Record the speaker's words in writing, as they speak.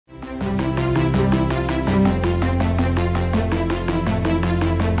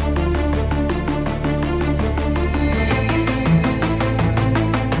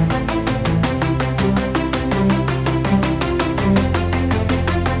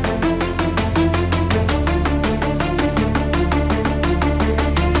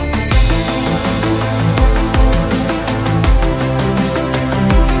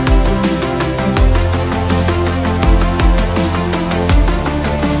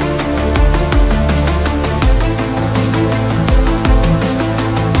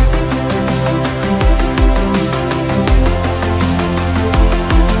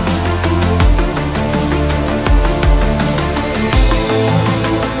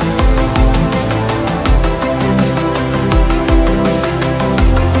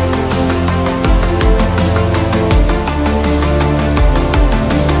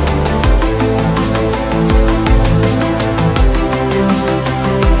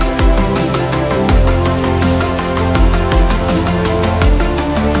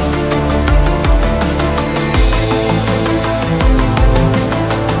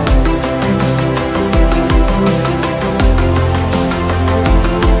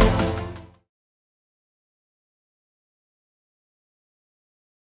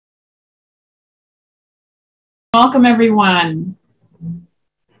Welcome, everyone.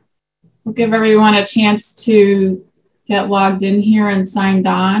 We'll give everyone a chance to get logged in here and signed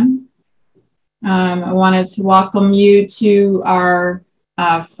on. I wanted to welcome you to our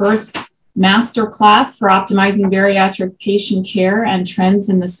first master class for optimizing bariatric patient care and trends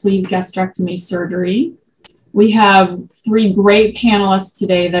in the sleeve gastrectomy surgery. We have three great panelists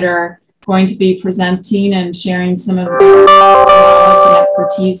today that are going to be presenting and sharing some of their knowledge and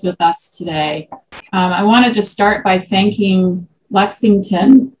expertise with us today. I wanted to start by thanking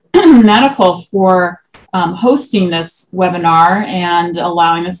Lexington Medical for hosting this webinar and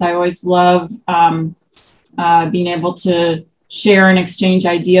allowing us. I always love being able to share and exchange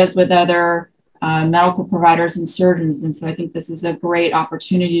ideas with other medical providers and surgeons. And so I think this is a great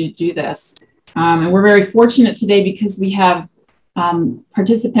opportunity to do this. And we're very fortunate today because we have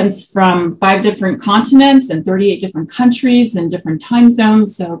participants from 5 different continents and 38 different countries and different time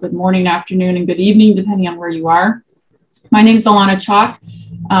zones. So good morning, afternoon, and good evening, depending on where you are. My name is Alana Chalk.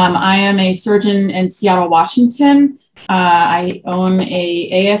 I am a surgeon in Seattle, Washington. I own a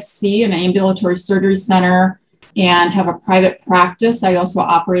ASC, an ambulatory surgery center, and have a private practice. I also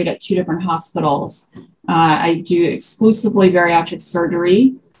operate at 2 different hospitals. I do exclusively bariatric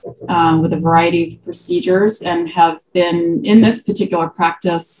surgery with a variety of procedures and have been in this particular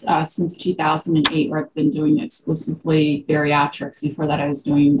practice since 2008, where I've been doing exclusively bariatrics. Before that, I was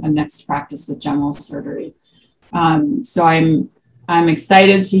doing a mixed practice with general surgery. So I'm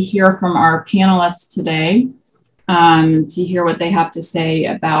excited to hear from our panelists today, to hear what they have to say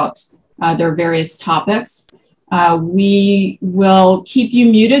about their various topics. We will keep you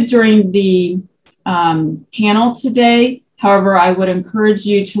muted during the panel today. However, I would encourage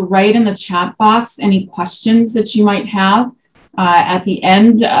you to write in the chat box any questions that you might have. At the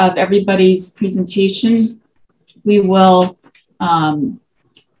end of everybody's presentation, we will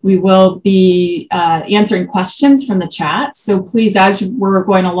be answering questions from the chat. So please, as we're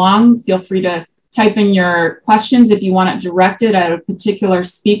going along, feel free to type in your questions. If you want it directed at a particular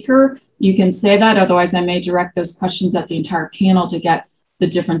speaker, you can say that. Otherwise, I may direct those questions at the entire panel to get the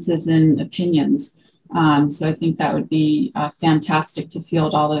differences in opinions. So I think that would be fantastic to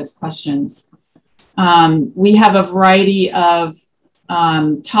field all those questions. We have a variety of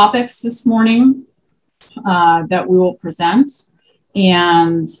topics this morning that we will present.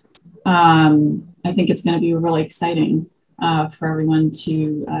 And I think it's going to be really exciting for everyone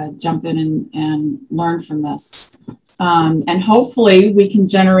to jump in and learn from this. And hopefully we can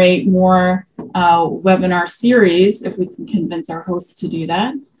generate more webinar series if we can convince our hosts to do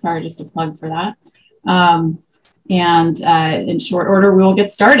that. Sorry, just a plug for that. In short order, we will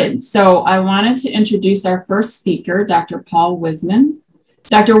get started. So I wanted to introduce our first speaker, Dr. Paul Wiseman.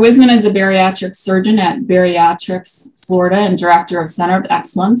 Dr. Wiseman is a bariatric surgeon at Bariatrics, Florida, and director of Center of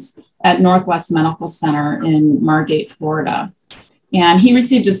Excellence at Northwest Medical Center in Margate, Florida. And he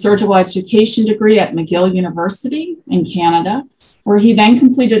received a surgical education degree at McGill University in Canada, where he then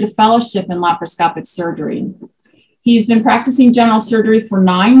completed a fellowship in laparoscopic surgery. He's been practicing general surgery for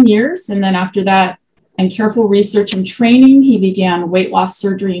 9 years, and then after that, and careful research and training, he began weight loss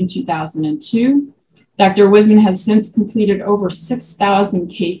surgery in 2002. Dr. Wiseman has since completed over 6,000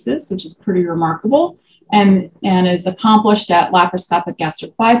 cases, which is pretty remarkable, and is accomplished at laparoscopic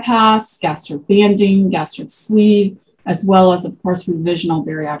gastric bypass, gastric banding, gastric sleeve, as well as, of course, revisional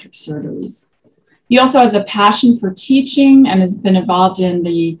bariatric surgeries. He also has a passion for teaching and has been involved in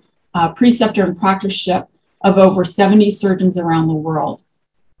the preceptor and proctorship of over 70 surgeons around the world.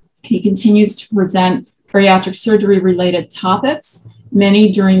 He continues to present bariatric surgery related topics, many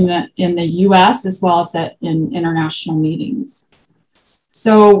in the US as well as in international meetings.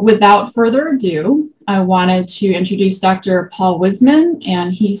 So without further ado, I wanted to introduce Dr. Paul Wiseman,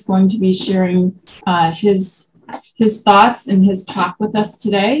 and he's going to be sharing his thoughts and his talk with us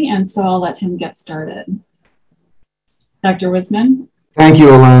today. And so I'll let him get started. Dr. Wiseman. Thank you,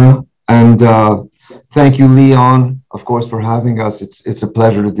 Alana. And thank you, Leon, of course, for having us. It's a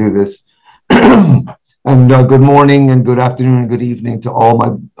pleasure to do this. And good morning and good afternoon and good evening to all my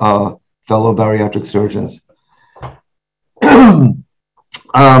fellow bariatric surgeons.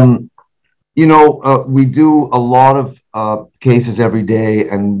 We do a lot of cases every day,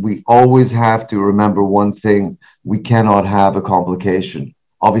 and we always have to remember one thing: we cannot have a complication.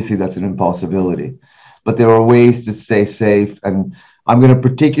 Obviously, that's an impossibility, but there are ways to stay safe. And I'm going to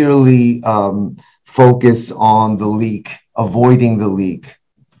particularly focus on the leak, avoiding the leak.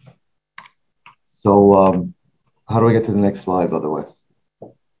 So how do I get to the next slide, by the way?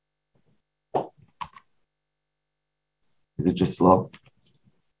 Is it just slow?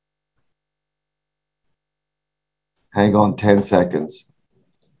 Hang on 10 seconds.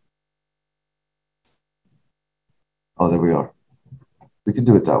 Oh, there we are. We can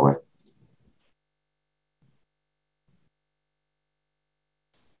do it that way.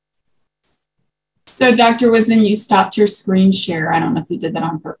 So Dr. Wisman, you stopped your screen share. I don't know if you did that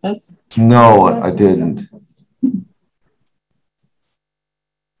on purpose. No, I didn't.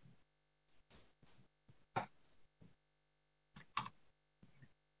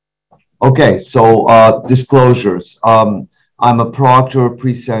 Okay, so disclosures. I'm a proctor,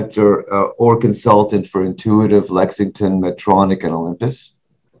 preceptor, or consultant for Intuitive, Lexington, Medtronic, and Olympus.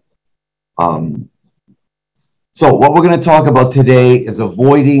 So what we're going to talk about today is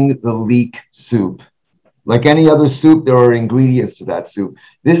avoiding the leek soup. Like any other soup, there are ingredients to that soup.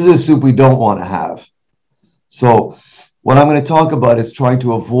 This is a soup we don't want to have. So what I'm going to talk about is trying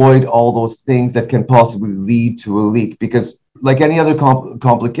to avoid all those things that can possibly lead to a leak, because like any other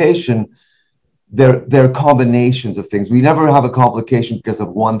complication, they're combinations of things. We never have a complication because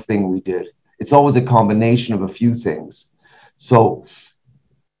of one thing we did. It's always a combination of a few things. So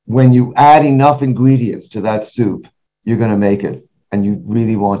when you add enough ingredients to that soup, you're going to make it, and you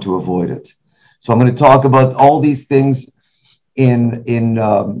really want to avoid it. So I'm going to talk about all these things in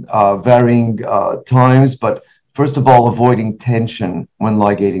varying times, but first of all, avoiding tension when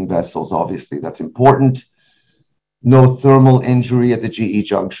ligating vessels. Obviously, that's important. No thermal injury at the GE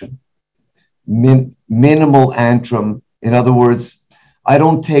junction. Minimal antrum. In other words, I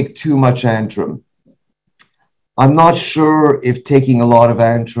don't take too much antrum. I'm not sure if taking a lot of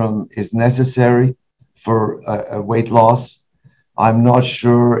antrum is necessary for a weight loss. I'm not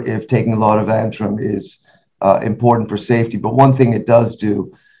sure if taking a lot of antrum is important for safety, but one thing it does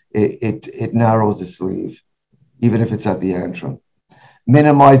do, it narrows the sleeve, even if it's at the antrum.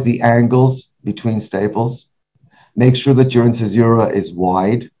 Minimize the angles between staples. Make sure that your incisura is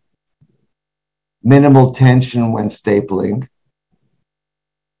wide. Minimal tension when stapling.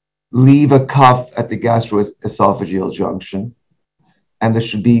 Leave a cuff at the gastroesophageal junction. And there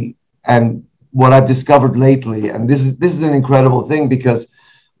should be, and what I've discovered lately, and this is an incredible thing, because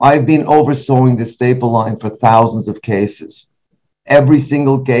I've been oversewing the staple line for thousands of cases. Every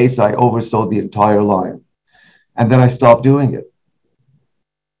single case, I oversewed the entire line. And then I stopped doing it.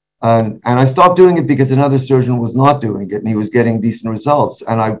 And I stopped doing it because another surgeon was not doing it, and he was getting decent results.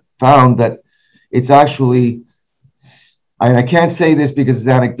 And I found that it's actually, I can't say this because it's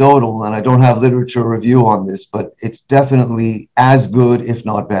anecdotal and I don't have literature review on this, but it's definitely as good, if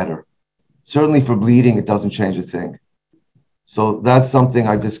not better. Certainly for bleeding, it doesn't change a thing. So that's something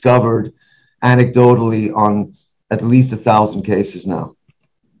I discovered anecdotally on at least 1,000 cases now.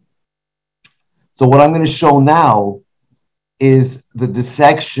 So what I'm going to show now is the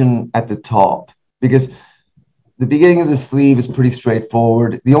dissection at the top, because the beginning of the sleeve is pretty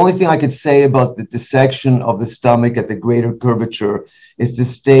straightforward. The only thing I could say about the dissection of the stomach at the greater curvature is to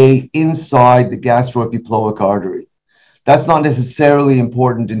stay inside the gastroepiploic artery. That's not necessarily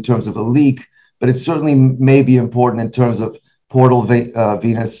important in terms of a leak, but it certainly may be important in terms of portal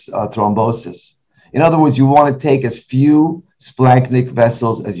venous thrombosis. In other words, you want to take as few splanchnic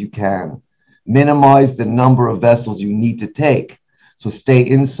vessels as you can. Minimize the number of vessels you need to take. So stay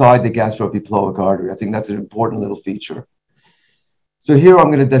inside the gastroepiploic artery. I think that's an important little feature. So here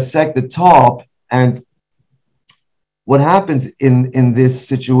I'm going to dissect the top, and what happens in this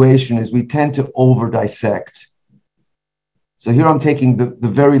situation is we tend to over dissect. So here I'm taking the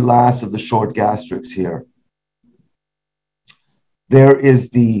very last of the short gastrics here. There is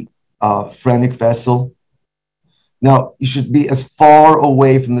the phrenic vessel. Now, you should be as far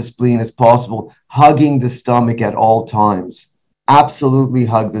away from the spleen as possible, hugging the stomach at all times. Absolutely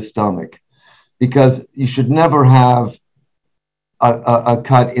hug the stomach, because you should never have a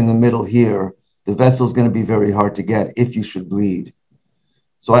cut in the middle here. The vessel is going to be very hard to get if you should bleed.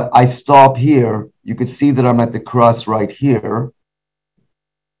 So I stop here. You could see that I'm at the crust right here.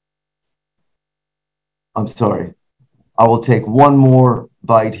 I'm sorry. I will take one more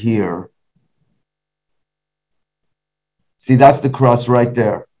bite here. See, that's the crust right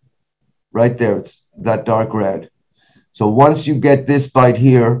there. Right there. It's that dark red. So once you get this bite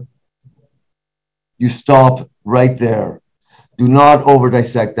here, you stop right there. Do not over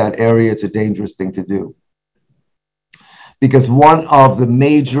dissect that area. It's a dangerous thing to do. Because one of the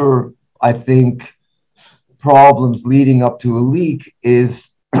major, I think, problems leading up to a leak is,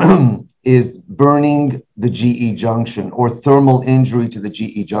 is burning the GE junction or thermal injury to the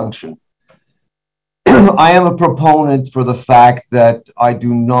GE junction. I am a proponent for the fact that I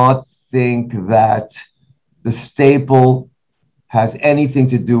do not think that the staple has anything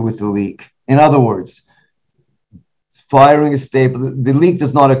to do with the leak. In other words, firing a staple, the leak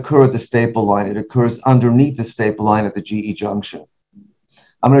does not occur at the staple line. It occurs underneath the staple line at the GE junction.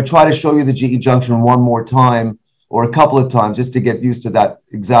 I'm going to try to show you the GE junction one more time or a couple of times just to get used to that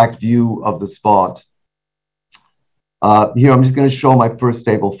exact view of the spot. Here, I'm just going to show my first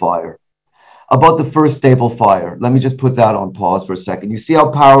stable fire. About the first staple fire, let me just put that on pause for a second. You see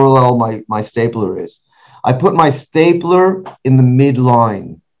how parallel my stapler is? I put my stapler in the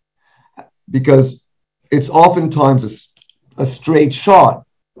midline because it's oftentimes a straight shot.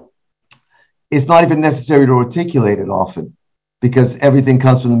 It's not even necessary to articulate it often because everything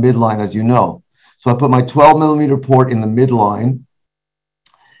comes from the midline, as you know. So I put my 12 millimeter port in the midline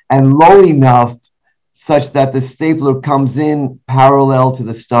and low enough such that the stapler comes in parallel to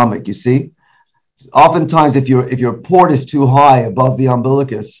the stomach, you see? Oftentimes, if your port is too high above the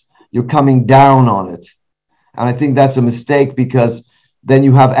umbilicus, you're coming down on it. And I think that's a mistake because then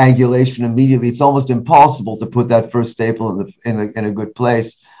you have angulation immediately. It's almost impossible to put that first staple in a good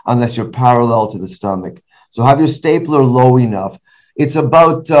place unless you're parallel to the stomach. So have your stapler low enough. It's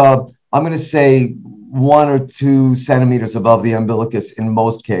about, I'm going to say 1 or 2 centimeters above the umbilicus in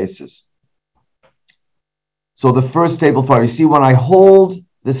most cases. So the first staple fire, you see when I hold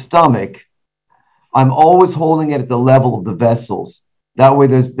the stomach, I'm always holding it at the level of the vessels. That way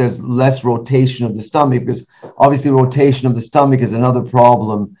there's less rotation of the stomach because obviously rotation of the stomach is another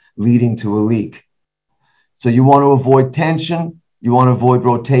problem leading to a leak. So you want to avoid tension, you want to avoid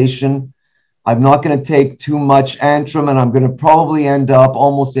rotation. I'm not going to take too much antrum and I'm going to probably end up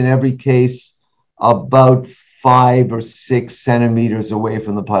almost in every case about 5 or 6 centimeters away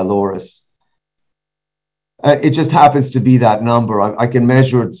from the pylorus. It just happens to be that number. I can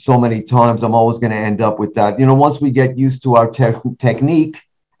measure it so many times. I'm always going to end up with that. You know, once we get used to our technique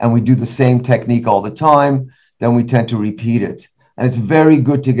and we do the same technique all the time, then we tend to repeat it. And it's very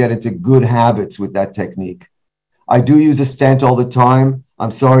good to get into good habits with that technique. I do use a stent all the time.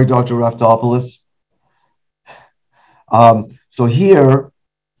 I'm sorry, Dr. Raftopoulos. So here,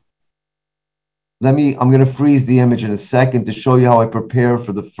 I'm going to freeze the image in a second to show you how I prepare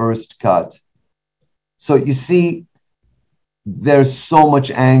for the first cut. So you see, there's so much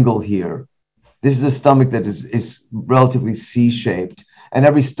angle here. This is a stomach that is relatively C-shaped. And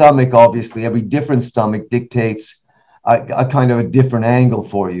every stomach, obviously, every different stomach dictates a kind of a different angle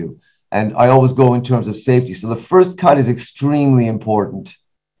for you. And I always go in terms of safety. So the first cut is extremely important.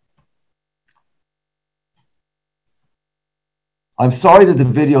 I'm sorry that the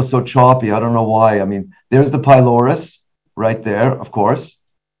video is so choppy. I don't know why. I mean, there's the pylorus right there, of course.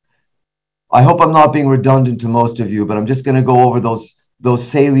 I hope I'm not being redundant to most of you, but I'm just going to go over those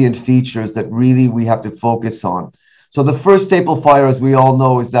salient features that really we have to focus on. So the first staple fire, as we all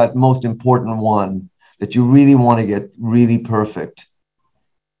know, is that most important one that you really want to get really perfect.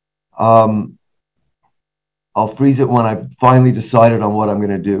 I'll freeze it when I've finally decided on what I'm going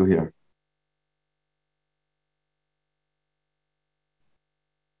to do here.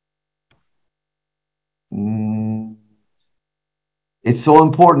 It's so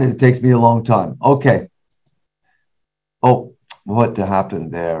important, it takes me a long time. Okay. Oh, what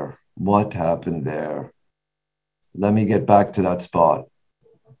happened there? What happened there? Let me get back to that spot.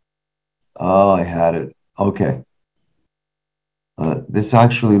 Oh, I had it. Okay. This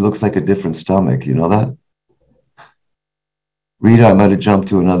actually looks like a different stomach. You know that? Rita, I might have jumped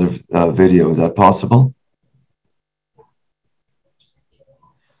to another video. Is that possible?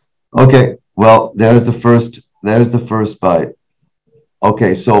 Okay. Well, there's the first bite.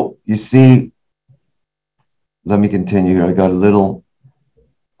 Okay, so you see, let me continue here. I got a little,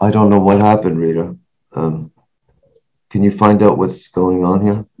 I don't know what happened, Rita. Can you find out what's going on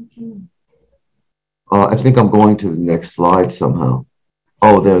here? I think I'm going to the next slide somehow.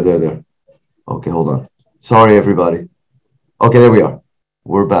 Oh, there. Okay, hold on. Sorry, everybody. Okay, there we are.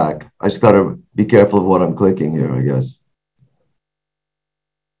 We're back. I just got to be careful of what I'm clicking here, I guess.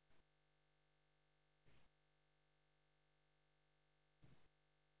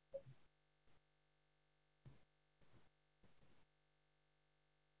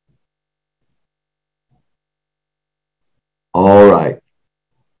 All right.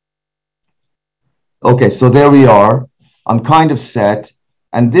 Okay, so there we are. I'm kind of set.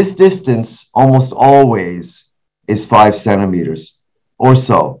 And this distance almost always is 5 centimeters or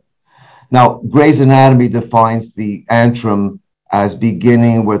so. Now, Gray's Anatomy defines the antrum as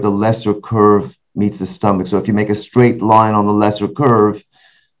beginning where the lesser curve meets the stomach. So if you make a straight line on the lesser curve,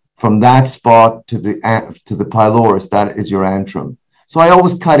 from that spot to the pylorus, that is your antrum. So I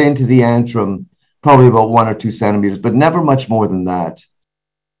always cut into the antrum probably about 1 or 2 centimeters, but never much more than that.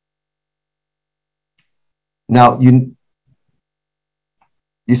 Now, you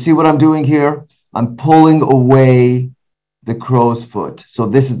see what I'm doing here? I'm pulling away the crow's foot. So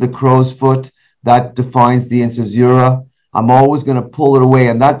this is the crow's foot. That defines the incisura. I'm always going to pull it away,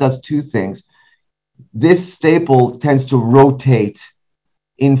 and that does 2 things. this staple tends to rotate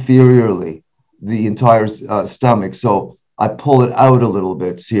inferiorly the entire stomach. So I pull it out a little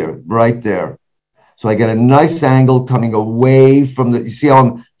bit here, right there. So I get a nice angle coming away from the, you see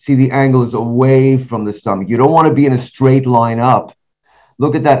how see the angle is away from the stomach. You don't want to be in a straight line up.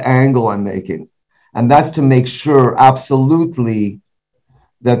 Look at that angle I'm making. And that's to make sure absolutely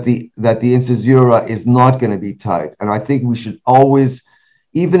that the incisura is not going to be tight. And I think we should always,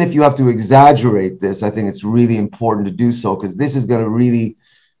 even if you have to exaggerate this, I think it's really important to do so, because this is going to really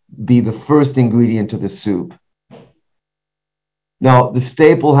be the first ingredient to the soup. Now, the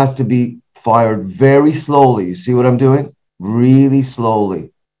staple has to be fired very slowly. You see what I'm doing? Really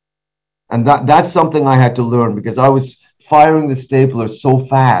slowly. And that's something I had to learn, because I was firing the stapler so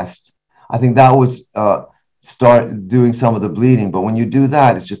fast. I think that was start doing some of the bleeding. But when you do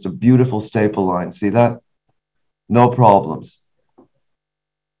that, it's just a beautiful staple line. See that? No problems.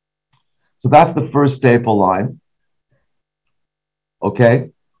 So that's the first staple line. Okay.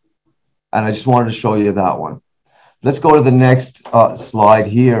 And I just wanted to show you that one. Let's go to the next slide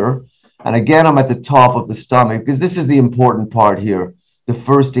here. And again, I'm at the top of the stomach, because this is the important part here, the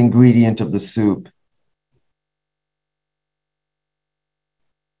first ingredient of the soup.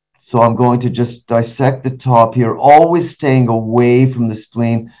 So I'm going to just dissect the top here, always staying away from the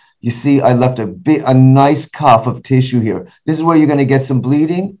spleen. You see, I left a nice cuff of tissue here. This is where you're going to get some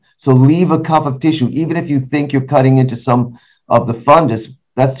bleeding. So leave a cuff of tissue. Even if you think you're cutting into some of the fundus,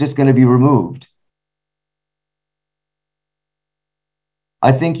 that's just going to be removed.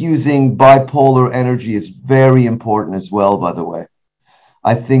 I think using bipolar energy is very important as well, by the way.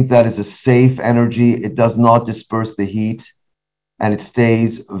 I think that is a safe energy. It does not disperse the heat, and it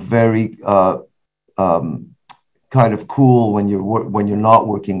stays very kind of cool when you're not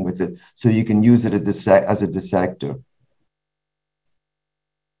working with it. So you can use it as a dissector.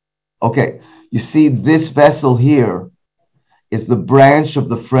 Okay, you see this vessel here is the branch of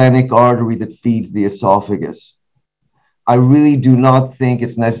the phrenic artery that feeds the esophagus. I really do not think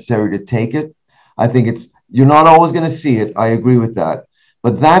it's necessary to take it. I think you're not always going to see it. I agree with that.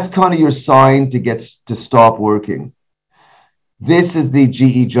 But that's kind of your sign to stop working. This is the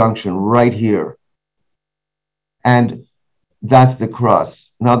GE junction right here. And that's the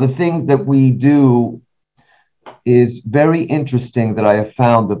crust. Now, the thing that we do is very interesting that I have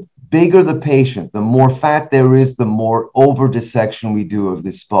found. The bigger the patient, the more fat there is, the more over dissection we do of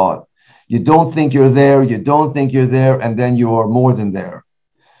this spot. You don't think you're there, you don't think you're there, and then you are more than there.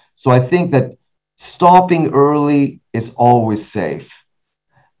 So I think that stopping early is always safe.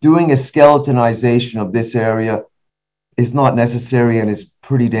 Doing a skeletonization of this area is not necessary and is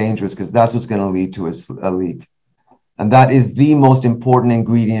pretty dangerous, because that's what's going to lead to a leak. And that is the most important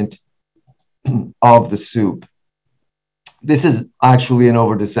ingredient of the soup. This is actually an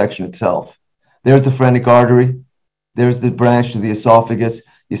over dissection itself. There's the phrenic artery. There's the branch to the esophagus.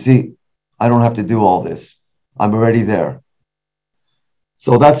 You see, I don't have to do all this. I'm already there.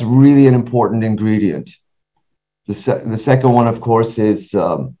 So that's really an important ingredient. The second one, of course, is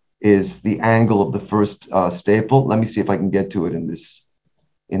the angle of the first staple. Let me see if I can get to it in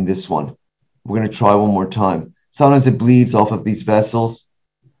this one. We're going to try one more time. Sometimes it bleeds off of these vessels,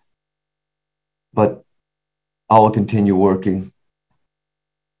 but I will continue working.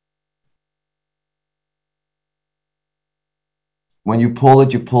 When you pull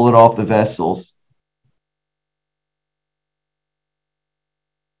it off the vessels.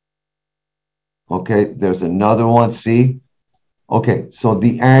 Okay, there's another one, see? Okay, so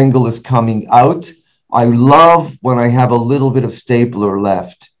the angle is coming out. I love when I have a little bit of stapler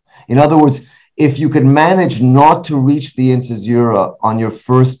left. In other words, if you can manage not to reach the incisura on your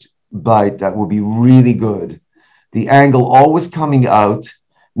first bite, that would be really good. The angle always coming out,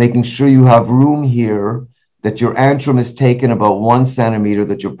 making sure you have room here, that your antrum is taken about 1 centimeter,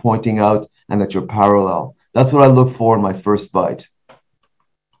 that you're pointing out, and that you're parallel. That's what I look for in my first bite.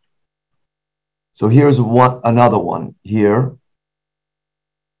 So here's another one here,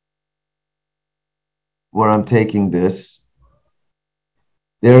 where I'm taking this.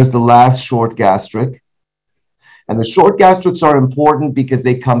 There's the last short gastric. And the short gastrics are important because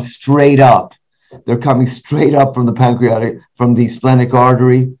they come straight up. They're coming straight up from the pancreatic, from the splenic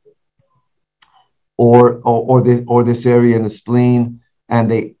artery, or this area in the spleen.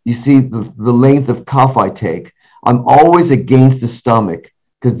 And you see the length of cuff I take. I'm always against the stomach,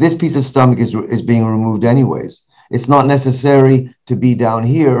 because this piece of stomach is being removed anyways. It's not necessary to be down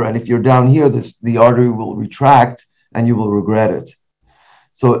here. And if you're down here, the artery will retract and you will regret it.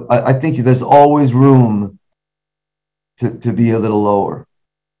 So I think there's always room to be a little lower.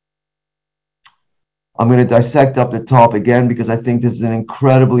 I'm going to dissect up the top again, because I think this is an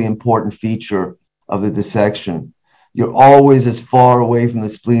incredibly important feature of the dissection. You're always as far away from the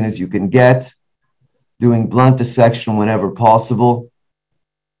spleen as you can get, doing blunt dissection whenever possible.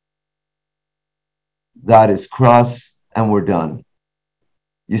 That is crus, and we're done.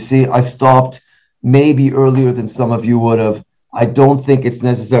 You see, I stopped maybe earlier than some of you would have. I don't think it's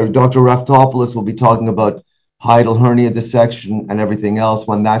necessary. Dr. Raftopoulos will be talking about hiatal hernia dissection and everything else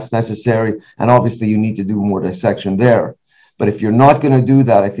when that's necessary. And obviously you need to do more dissection there. But if you're not going to do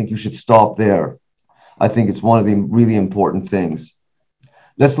that, I think you should stop there. I think it's one of the really important things.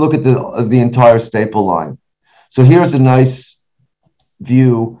 Let's look at the entire staple line. So here's a nice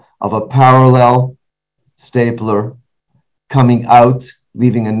view of a parallel stapler coming out,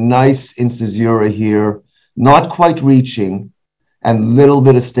 leaving a nice incisura here, not quite reaching, and little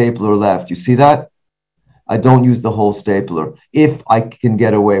bit of stapler left. You see that? I don't use the whole stapler if I can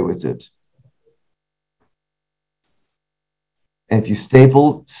get away with it. And if you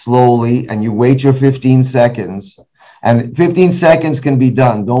staple slowly and you wait your 15 seconds, and 15 seconds can be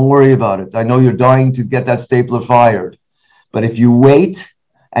done, don't worry about it. I know you're dying to get that stapler fired, but if you wait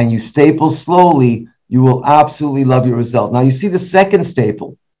and you staple slowly, you will absolutely love your result. Now you see the second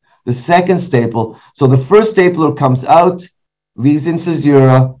staple. So the first stapler comes out, leaves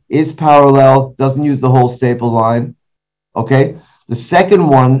incisura, is parallel, doesn't use the whole staple line, okay? The second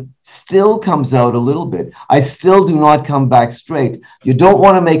one still comes out a little bit. I still do not come back straight. You don't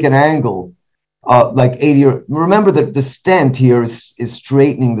want to make an angle like 80 or, remember that the stent here is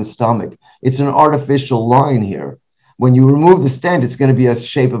straightening the stomach. It's an artificial line here. When you remove the stent, it's going to be a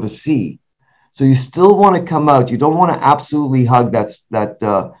shape of a C. So you still want to come out. You don't want to absolutely hug that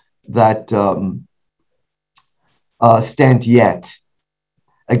stent yet.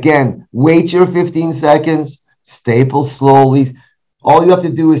 Again, wait your 15 seconds, staple slowly. All you have to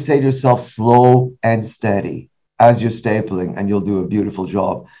do is say to yourself, slow and steady as you're stapling, and you'll do a beautiful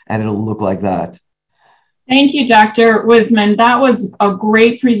job, and it'll look like that. Thank you, Dr. Wisman. That was a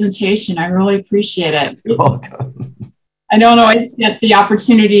great presentation. I really appreciate it. You're welcome. I don't always get the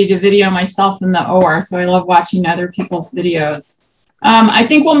opportunity to video myself in the OR, so I love watching other people's videos. I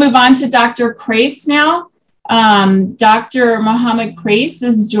think we'll move on to Dr. Crace now. Dr. Mohammed Crace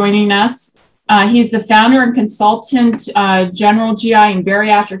is joining us. He's the founder and consultant general GI and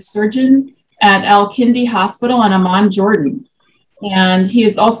bariatric surgeon at Al Kindi Hospital in Amman, Jordan. And he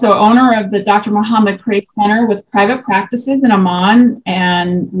is also owner of the Dr. Mohammed Crace Center with private practices in Amman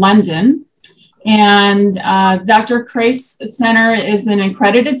and London. And Dr. Crace Center is an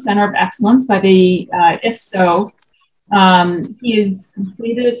accredited center of excellence by the IFSO. He has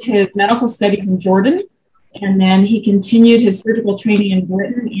completed his medical studies in Jordan, and then he continued his surgical training in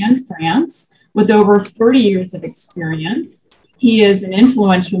Britain and France with over 30 years of experience. He is an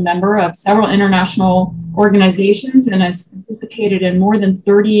influential member of several international organizations and has participated in more than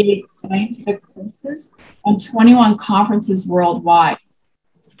 38 scientific courses and 21 conferences worldwide.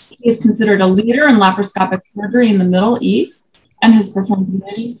 He is considered a leader in laparoscopic surgery in the Middle East and has performed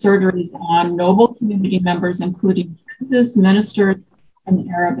many surgeries on noble community members, including princes, ministers, and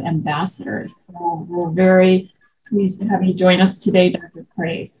Arab ambassadors. So we're very pleased to have you join us today, Dr.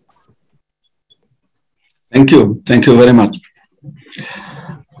 Crace. Thank you. Thank you very much.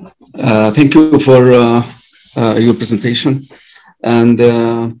 Thank you for your presentation. And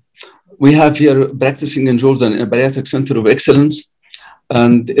we have here practicing in Jordan a bariatric center of excellence.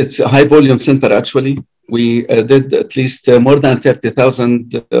 And it's a high volume center, actually. We did at least more than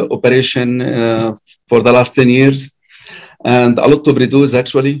 30,000 operation for the last 10 years. And a lot of redos,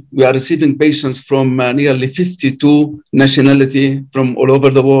 actually. We are receiving patients from nearly 52 nationality from all over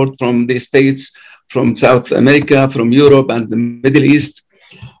the world, from the States, from South America, from Europe and the Middle East.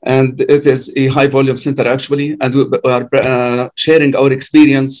 And it is a high volume center, actually. And we are sharing our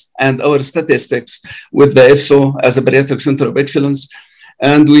experience and our statistics with the IFSO as a bariatric center of excellence.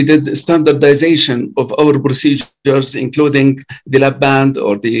 And we did standardization of our procedures, including the lap band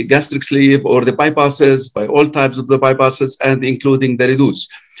or the gastric sleeve or the bypasses, by all types of the bypasses, and including the reduce.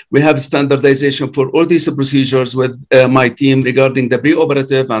 We have standardization for all these procedures with my team regarding the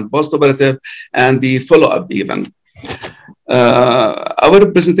preoperative and postoperative and the follow-up even.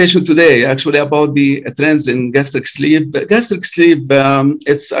 Our presentation today actually about the trends in gastric sleeve. Gastric sleeve,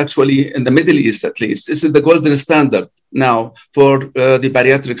 it's actually in the Middle East at least. This is the golden standard now for the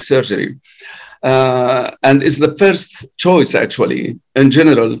bariatric surgery. And it's the first choice actually in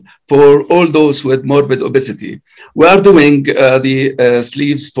general for all those with morbid obesity. We are doing the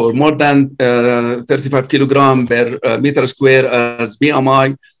sleeves for more than 35 kilogram per meter square as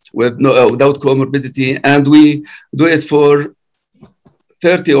BMI without comorbidity, and we do it for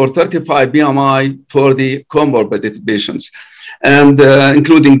 30 or 35 BMI for the comorbidity patients. and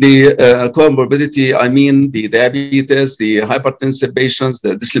including the comorbidity, I mean the diabetes, the hypertensive patients,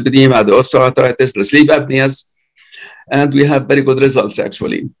 the dyslipidemia, the osteoarthritis, the sleep apneas, and we have very good results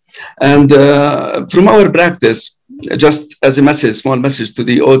actually. And from our practice, just as a message, small message to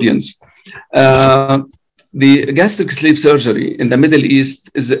the audience, the gastric sleeve surgery in the Middle East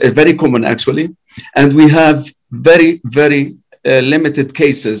is very common actually, and we have very, very limited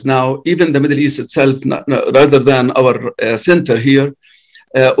cases now, even the Middle East itself, rather than our center here,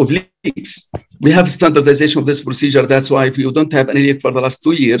 of leaks. We have standardization of this procedure. That's why we don't have any leak for the last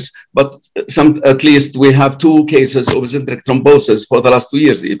 2 years, but at least we have 2 cases of mesenteric thrombosis for the last 2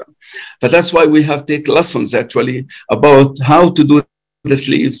 years even. But that's why we have taken lessons actually about how to do the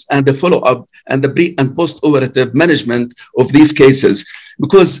sleeves and the follow-up and the pre and post-operative management of these cases,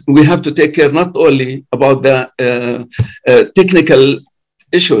 because we have to take care not only about the technical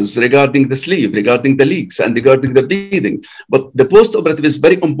issues regarding the sleeve, regarding the leaks and regarding the bleeding, but the post-operative is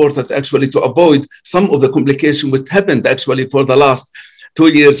very important actually to avoid some of the complications which happened actually for the last 2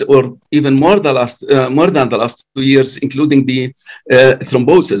 years or even more than the last 2 years, including the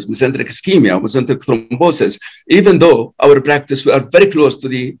thrombosis, mesenteric ischemia, mesenteric thrombosis. Even though our practice, we are very close to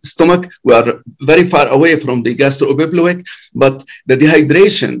the stomach, we are very far away from the gastroepiploic, but the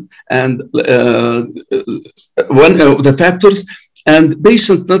dehydration and one of the factors, and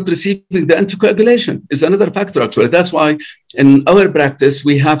patients not receiving the anticoagulation is another factor actually. That's why in our practice,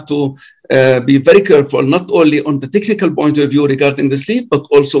 we have to be very careful, not only on the technical point of view regarding the sleep, but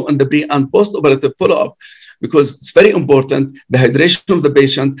also on the pre and post-operative follow-up, because it's very important, the hydration of the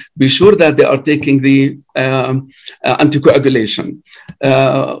patient, be sure that they are taking the anticoagulation.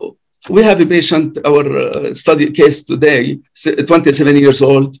 We have a patient, our study case today, 27 years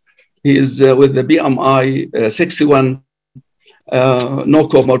old. He is with the BMI 61, no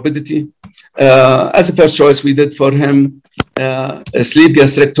comorbidity. As a first choice, we did for him a sleeve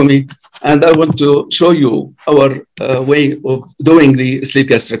gastrectomy. And I want to show you our way of doing the sleeve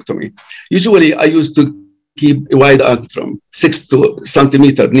gastrectomy. Usually, I used to keep a wide antrum, 6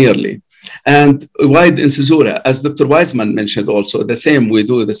 centimeters nearly, and a wide incisura, as Dr. Wiseman mentioned also, the same, we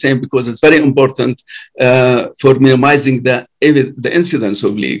do the same because it's very important for minimizing the incidence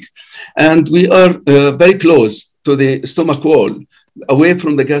of leak. And we are very close to the stomach wall, away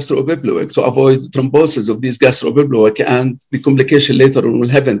from the gastroepiploic to avoid thrombosis of these gastroepiploic, and the complication later on will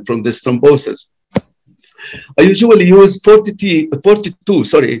happen from this thrombosis. I usually use 42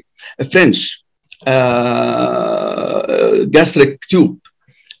 French gastric tube,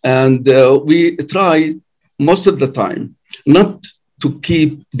 and we try most of the time not to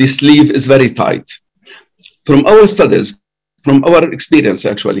keep the sleeve is very tight. From our studies, from our experience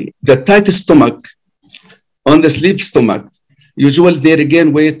actually, the tightest stomach on the sleeve stomach, usually they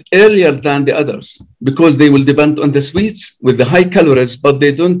regain weight earlier than the others because they will depend on the sweets with the high calories, but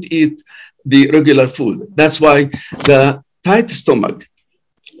they don't eat the regular food. That's why the tight stomach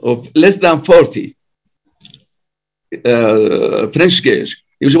of less than 40 French gauge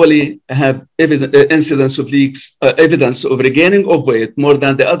usually have incidence of leaks, evidence of regaining of weight more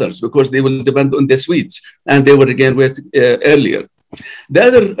than the others because they will depend on the sweets and they will regain weight earlier. The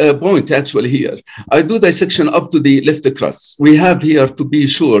other point actually here, I do dissection up to the left crust. We have here to be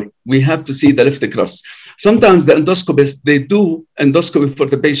sure, we have to see the left crust. Sometimes the endoscopists, they do endoscopy for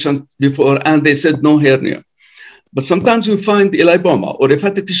the patient before and they said no hernia. But sometimes we find a lipoma or a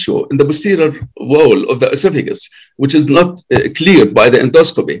fatty tissue in the posterior wall of the esophagus, which is not cleared by the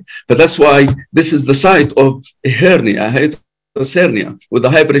endoscopy. But that's why this is the site of a hernia, hernia with a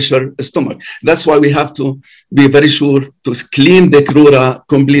high pressure stomach. That's why we have to be very sure to clean the crura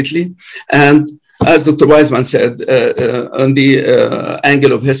completely. And as Dr. Wiseman said, on the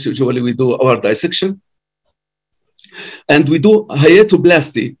angle of Hess, usually we do our dissection. And we do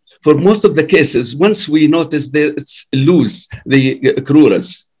hiatoplasty for most of the cases. Once we notice that it's loose, the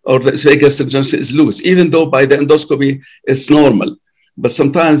cruras or the esophagus junction is loose, even though by the endoscopy it's normal. But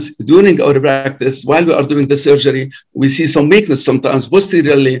sometimes during our practice, while we are doing the surgery, we see some weakness sometimes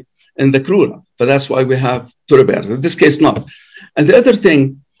posteriorly in the crura. But that's why we have to repair. In this case, not. And the other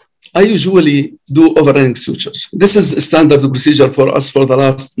thing, I usually do overrunning sutures. This is a standard procedure for us for the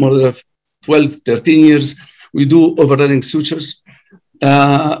last more than 12, 13 years. We do overrunning sutures.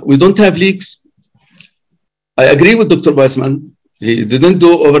 We don't have leaks. I agree with Dr. Wiseman. He didn't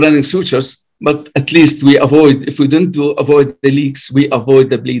do overrunning sutures, but at least we avoid, if we didn't avoid the leaks, we avoid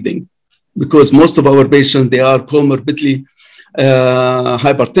the bleeding. Because most of our patients, they are comorbidly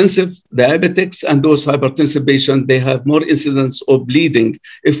hypertensive, diabetics, and those hypertensive patients, they have more incidence of bleeding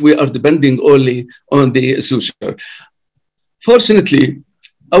if we are depending only on the suture. Fortunately,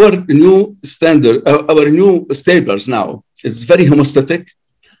 our new standard, our new staplers now, it's very hemostatic,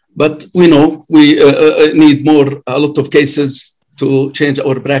 but we know we need a lot of cases to change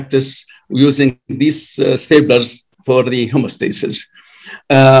our practice using these staplers for the hemostasis.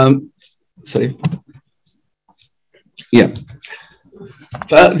 Sorry. Yeah.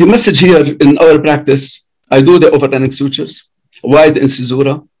 The message here in our practice, I do the overrunning sutures, wide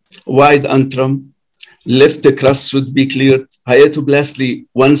incisura, wide antrum, left crust should be cleared, hiatoplasty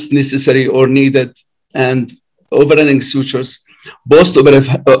once necessary or needed, and overrunning sutures,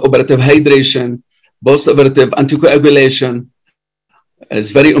 post-operative hydration, post-operative anticoagulation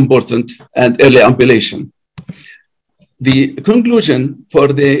is very important, and early ambulation. The conclusion for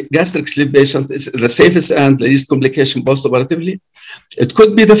the gastric sleeve patient is the safest and least complication post-operatively. It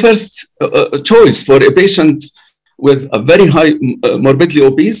could be the first choice for a patient with a very high morbidly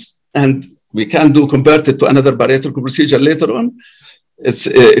obese, and we can convert it to another bariatric procedure later on. It's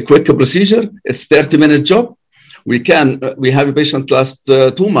a quick procedure. It's 30-minute job. We have a patient last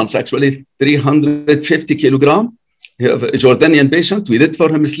 2 months, actually, 350 kilogram. We have a Jordanian patient. We did for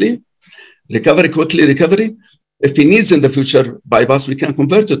him sleeve. Quickly recovery. If he needs in the future bypass, we can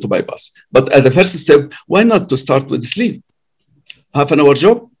convert it to bypass. But at the first step, why not to start with sleeve? Half an hour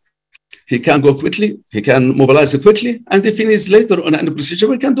job. He can go quickly. He can mobilize it quickly. And if he needs later on any procedure,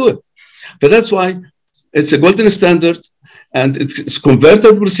 we can do it. But that's why it's a golden standard, and it's a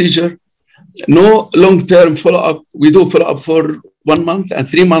converted procedure. No long-term follow-up. We do follow-up for 1 month and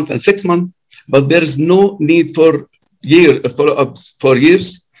 3 months and 6 months, but there is no need for follow-ups for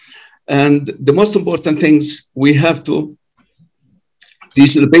years. And the most important things we have to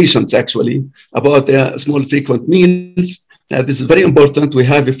teach the patients actually about their small frequent meals. This is very important. We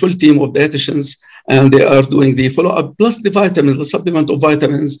have a full team of dietitians, and they are doing the follow-up plus the vitamins, the supplement of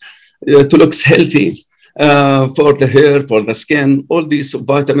vitamins to look healthy for the hair, for the skin. All these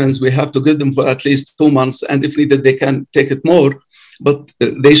vitamins, we have to give them for at least 2 months, and if needed, they can take it more, but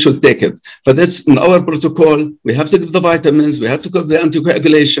they should take it. But that's in our protocol. We have to give the vitamins, we have to give the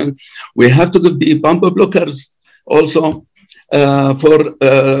anticoagulation, we have to give the pump blockers also for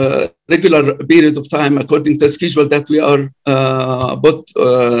regular period of time according to the schedule that we are put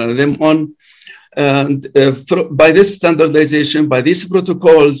them on. And by this standardization, by these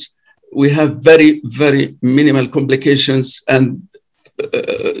protocols, we have very, very minimal complications and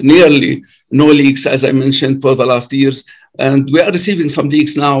nearly no leaks, as I mentioned, for the last years. And we are receiving some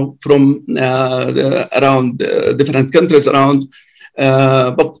leaks now from around different countries around,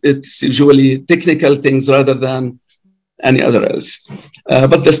 but it's usually technical things rather than any other else.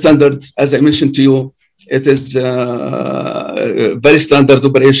 But the standard, as I mentioned to you, it is a very standard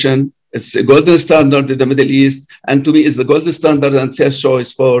operation. It's a golden standard in the Middle East, and to me is the golden standard and first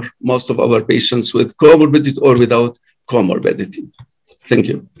choice for most of our patients with comorbidity or without comorbidity. Thank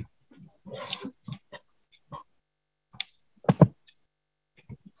you.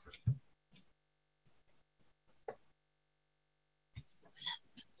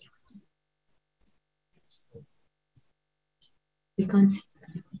 We can't.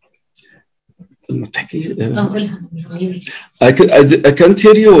 I can't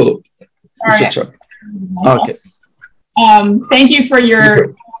hear you. Right. Okay. Thank you for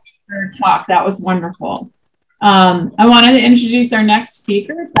your talk. That was wonderful. I wanted to introduce our next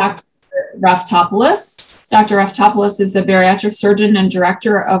speaker, Dr. Raftopoulos. Dr. Raftopoulos is a bariatric surgeon and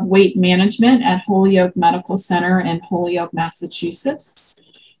director of weight management at Holyoke Medical Center in Holyoke, Massachusetts.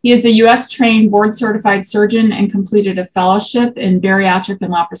 He is a U.S.-trained board-certified surgeon and completed a fellowship in bariatric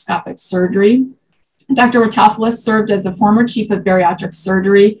and laparoscopic surgery. Dr. Raftopoulos served as a former chief of bariatric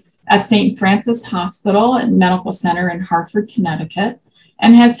surgery at St. Francis Hospital and Medical Center in Hartford, Connecticut,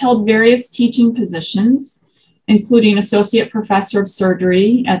 and has held various teaching positions, including associate professor of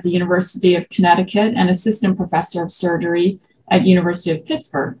surgery at the University of Connecticut and assistant professor of surgery at University of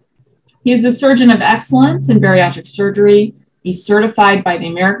Pittsburgh. He is a surgeon of excellence in bariatric surgery. He's certified by the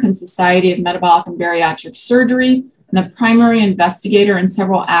American Society of Metabolic and Bariatric Surgery and the primary investigator in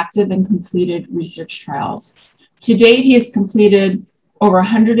several active and completed research trials. To date, he has completed over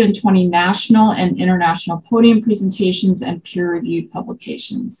 120 national and international podium presentations and peer-reviewed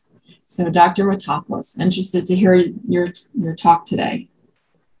publications. So Dr. Raftopoulos, interested to hear your talk today.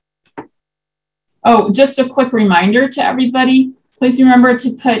 Oh, just a quick reminder to everybody, please remember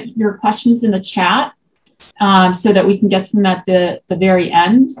to put your questions in the chat so that we can get to them at the very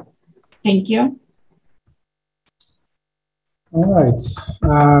end. Thank you. All right.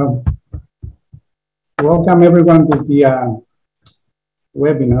 Welcome everyone to the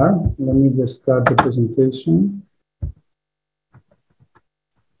webinar. Let me just start the presentation.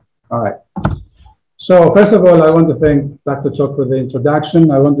 All right. So first of all, I want to thank Dr. Chok for the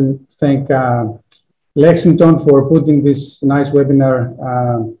introduction. I want to thank Lexington for putting this nice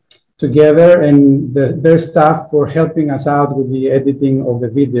webinar together, and their staff for helping us out with the editing of the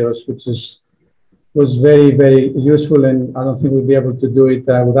videos, which was very, very useful, and I don't think we'll be able to do it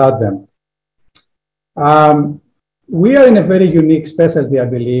without them. We are in a very unique specialty, I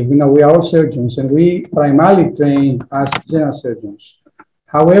believe. You know, we are all surgeons, and we primarily train as general surgeons.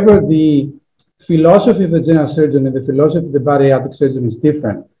 However, the philosophy of the general surgeon and the philosophy of the bariatric surgeon is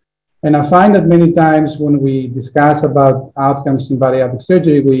different. And I find that many times when we discuss about outcomes in bariatric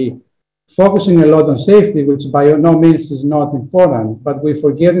surgery, we focusing a lot on safety, which by no means is not important, but we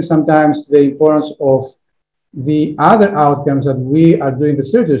forget sometimes the importance of the other outcomes that we are doing the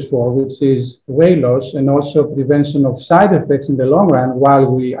surgeries for, which is weight loss and also prevention of side effects in the long run while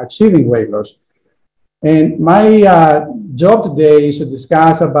we are achieving weight loss. And my job today is to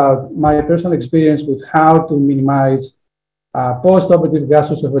discuss about my personal experience with how to minimize post-operative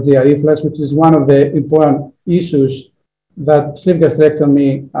gastroesophageal reflux, which is one of the important issues that sleeve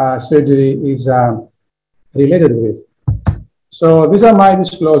gastrectomy surgery is related with. So these are my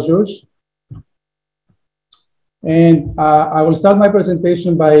disclosures. And I will start my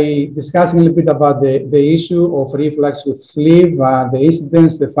presentation by discussing a little bit about the issue of reflux with sleeve, the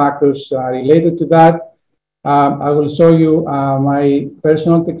incidence, the factors related to that. I will show you my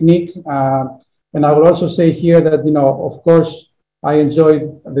personal technique. And I will also say here that, you know, of course, I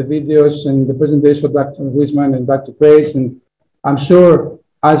enjoyed the videos and the presentation of Dr. Wiseman and Dr. Grace. And I'm sure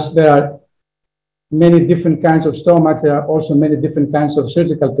as there are many different kinds of stomachs, there are also many different kinds of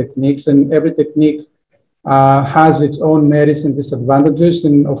surgical techniques, and every technique has its own merits and disadvantages.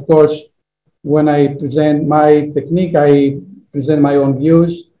 And of course, when I present my technique, I present my own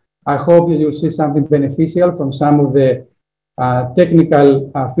views. I hope that you'll see something beneficial from some of the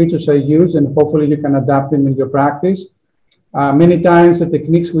technical features I use, and hopefully you can adapt them in your practice. Many times the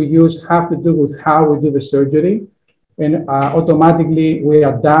techniques we use have to do with how we do the surgery, and automatically we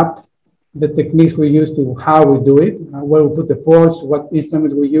adapt the techniques we use to how we do it, where we put the ports, what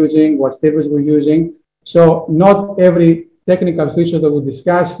instruments we're using, what staples we're using. So not every technical feature that we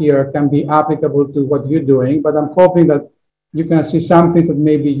discuss here can be applicable to what you're doing, but I'm hoping that you can see something that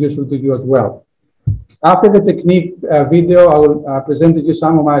may be useful to you as well. After the technique video, I will present to you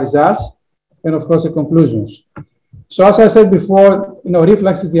some of my results and of course the conclusions. So as I said before, you know,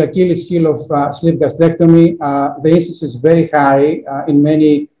 reflux is the Achilles heel of sleeve gastrectomy. The incidence is very high. In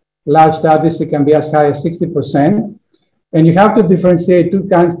many large studies, it can be as high as 60%. And you have to differentiate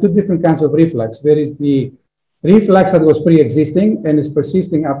two different kinds of reflux. There is the reflux that was pre-existing and is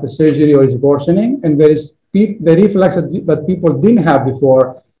persisting after surgery or is worsening. And there is the reflux that people didn't have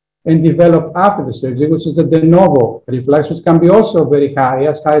before and develop after the surgery, which is the de novo reflux, which can be also very high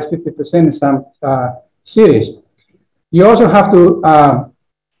as 50% in some series. You also have to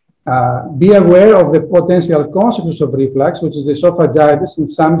be aware of the potential consequences of reflux, which is esophagitis. In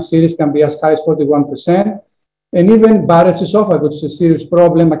some series can be as high as 41%. And even Barrett's esophagus, which is a serious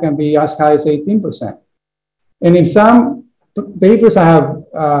problem, that can be as high as 18%. And in some papers I have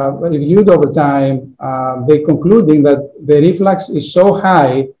reviewed over time, they're concluding that the reflux is so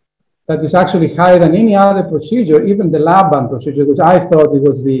high that it's actually higher than any other procedure, even the lab band procedure, which I thought it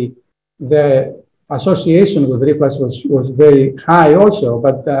was the association with reflux was very high also.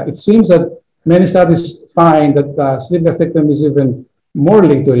 But it seems that many studies find that sleeve gastrectomy is even more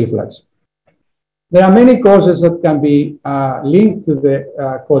linked to reflux. There are many causes that can be linked to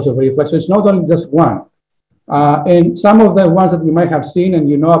the cause of reflux. So it's not only just one. And some of the ones that you might have seen and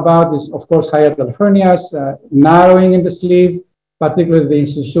you know about is, of course, hiatal hernias, narrowing in the sleeve, particularly the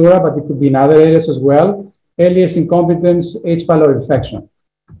incisura, but it could be in other areas as well, LES incompetence, H. pylori infection.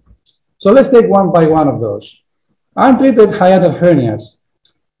 So let's take one by one of those. Untreated hiatal hernias.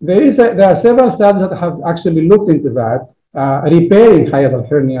 There are several studies that have actually looked into that, repairing hiatal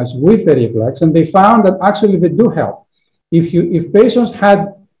hernias with the reflux, and they found that actually they do help. If patients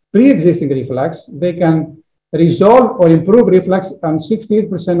had pre-existing reflux, they can resolve or improve reflux on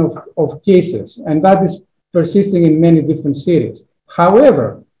 68% of cases, and that is persisting in many different series.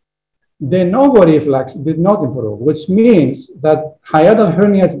 However, de novo reflux did not improve, which means that hiatal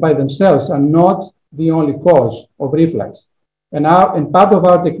hernias by themselves are not the only cause of reflux. And part of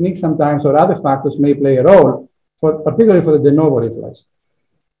our technique sometimes or other factors may play a role, particularly for the de novo reflux.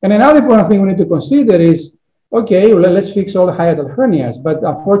 And another important thing we need to consider is, okay, well, let's fix all the hiatal hernias, but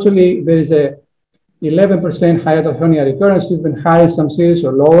unfortunately there is a 11% hiatal hernia recurrence, even high in some series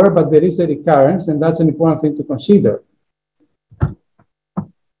or lower, but there is a recurrence, and that's an important thing to consider.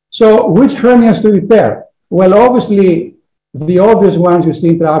 So which hernias to repair? Well, obviously, the obvious ones you see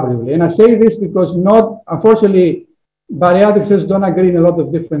intraoperatively. And I say this because unfortunately, bariatric surgeons don't agree in a lot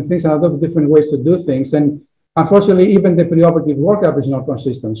of different things and a lot of different ways to do things. And unfortunately, even the preoperative workup is not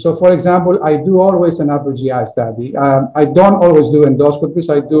consistent. So for example, I do always an upper GI study. I don't always do endoscopies.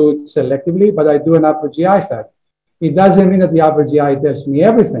 I do it selectively, but I do an upper GI study. It doesn't mean that the upper GI tells me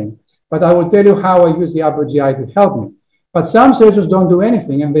everything, but I will tell you how I use the upper GI to help me. But some surgeons don't do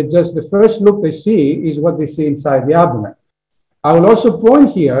anything, and the first look they see is what they see inside the abdomen. I will also point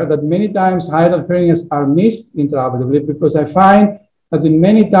here that many times hiatal hernias are missed intraoperatively because I find that in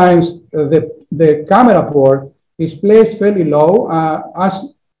many times the camera port is placed fairly low,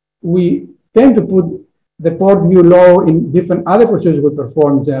 as we tend to put the port view low in different other procedures we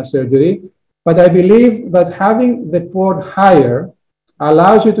perform in general surgery. But I believe that having the port higher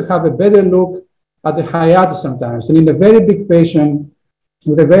allows you to have a better look at the hiatus sometimes. And in a very big patient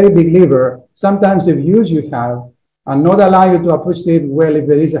with a very big liver, sometimes the views you have are not allow you to appreciate well if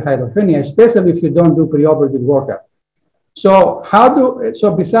there is a hiatal hernia, especially if you don't do preoperative workup. So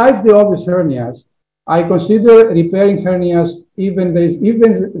besides the obvious hernias, I consider repairing hernias even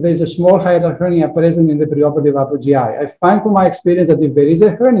there's a small hiatal hernia present in the preoperative upper GI. I find from my experience that if there is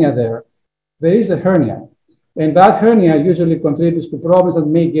a hernia there is a hernia. And that hernia usually contributes to problems that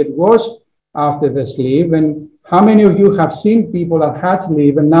may get worse after the sleeve. And how many of you have seen people that had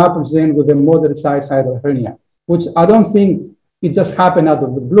sleeve and now present with a moderate sized hiatal hernia, which I don't think it just happened out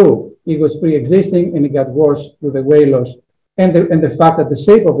of the blue. It was pre-existing and it got worse with the weight loss and the fact that the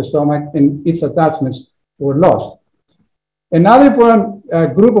shape of the stomach and its attachments were lost. Another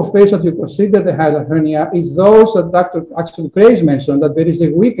important group of patients you consider the hiatal hernia is those that Dr. Craig mentioned, that there is a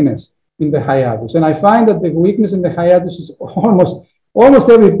weakness in the hiatus. And I find that the weakness in the hiatus is almost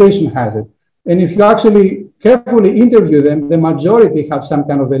every patient has it. And if you actually carefully interview them, the majority have some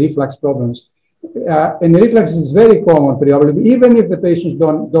kind of a reflux problems. And the reflux is very common preoperatively, even if the patients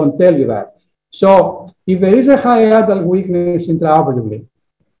don't tell you that. So if there is a hiatal weakness intraoperatively,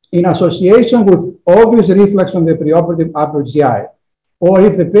 in association with obvious reflux from the preoperative upper GI, or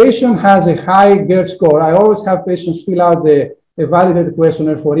if the patient has a high GERD score, I always have patients fill out a validated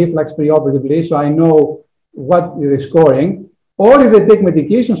questionnaire for reflux preoperatively, so I know what they're scoring, or if they take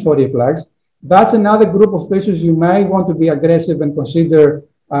medications for reflux, that's another group of patients you might want to be aggressive and consider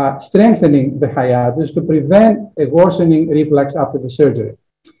strengthening the hiatus to prevent a worsening reflux after the surgery.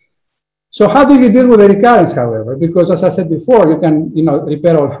 So how do you deal with the recurrence, however? Because as I said before, you can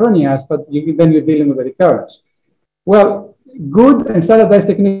repair all hernias, but then you're dealing with the recurrence. Well, good and standardized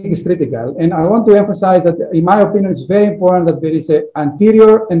technique is critical. And I want to emphasize that, in my opinion, it's very important that there is an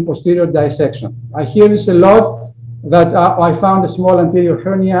anterior and posterior dissection. I hear this a lot, that I found a small anterior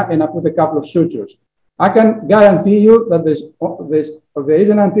hernia and I put a couple of sutures. I can guarantee you that if there is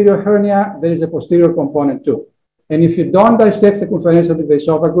an anterior hernia, there is a posterior component too. And if you don't dissect circumferentially the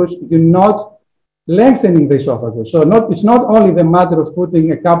esophagus, you're not lengthening the esophagus. So it's not only the matter of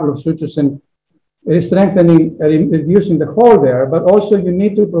putting a couple of sutures and strengthening, reducing the hole there, but also you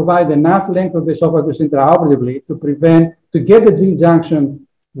need to provide enough length of the esophagus intraoperatively to get the G junction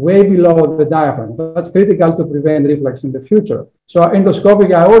way below the diaphragm. That's critical to prevent reflux in the future. So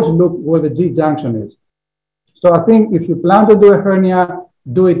endoscopic, I always look where the G junction is. So I think if you plan to do a hernia,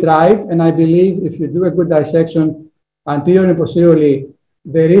 do it right. And I believe if you do a good dissection anterior and posteriorly,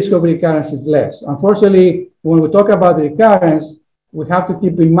 the risk of recurrence is less. Unfortunately, when we talk about recurrence, we have to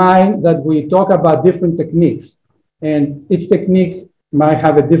keep in mind that we talk about different techniques, and each technique might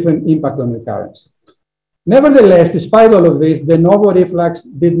have a different impact on recurrence. Nevertheless, despite all of this, de novo reflux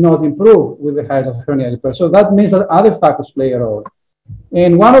did not improve with the hiatal hernia repair. So that means that other factors play a role.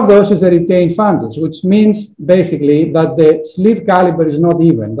 And one of those is the retained fundus, which means basically that the sleeve caliber is not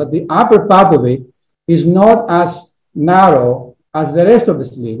even, that the upper part of it is not as narrow as the rest of the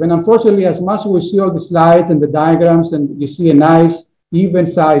sleeve. And unfortunately, as much as we see all the slides and the diagrams and you see a nice even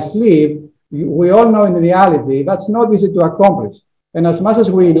sized sleeve, we all know in reality that's not easy to accomplish. And as much as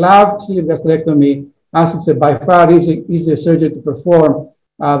we love sleeve gastrectomy, as it's a by far easier surgery to perform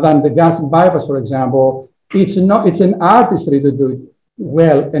than the gastric bypass, for example, it's an artistry to do it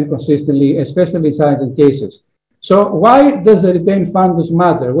well and consistently, especially in challenging cases. So why does the retained fundus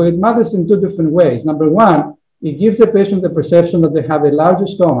matter? Well, it matters in two different ways. Number one, it gives the patient the perception that they have a larger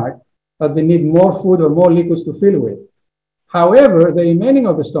stomach, that they need more food or more liquids to fill with. However, the remaining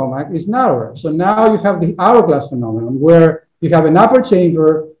of the stomach is narrower. So now you have the hourglass phenomenon where you have an upper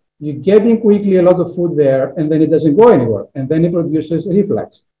chamber, you get in quickly a lot of food there, and then it doesn't go anywhere, and then it produces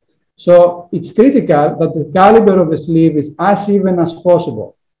reflux. So it's critical that the caliber of the sleeve is as even as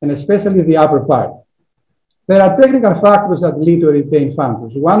possible, and especially the upper part. There are technical factors that lead to a retained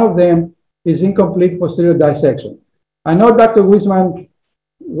fundus. One of them is incomplete posterior dissection. I know Dr. Wiseman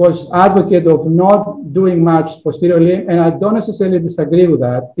was advocate of not doing much posteriorly, and I don't necessarily disagree with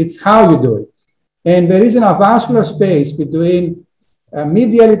that. It's how you do it. And there is an avascular space between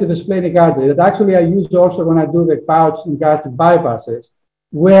medially to the splenic artery that actually I use also when I do the pouch and gastric bypasses,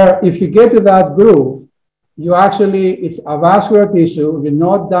 where if you get to that groove, you actually, it's avascular tissue, you're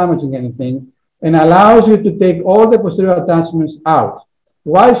not damaging anything, and allows you to take all the posterior attachments out.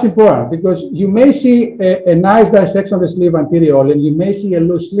 Why is it important? Because you may see a nice dissection of the sleeve anteriorly, and you may see a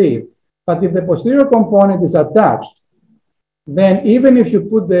loose sleeve, but if the posterior component is attached, then even if you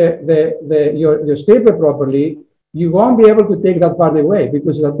put your stapler properly, you won't be able to take that part away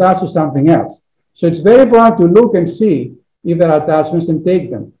because it's attached to something else. So it's very important to look and see if there are attachments and take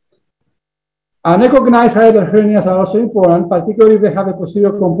them. Unrecognized hiatal hernias are also important, particularly if they have a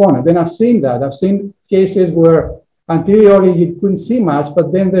posterior component. Then I've seen that. I've seen cases where anteriorly you couldn't see much,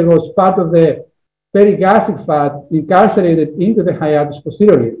 but then there was part of the perigastric fat incarcerated into the hiatus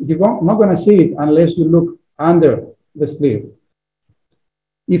posteriorly. You're not going to see it unless you look under the sleeve.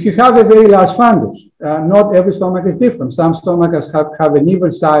 If you have a very large fundus, not every stomach is different. Some stomachs have an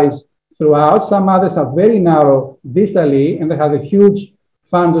even size throughout. Some others are very narrow distally, and they have a huge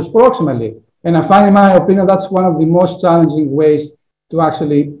fundus proximally. And I find, in my opinion, that's one of the most challenging ways to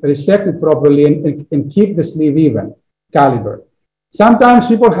actually resect it properly and keep the sleeve even caliber. Sometimes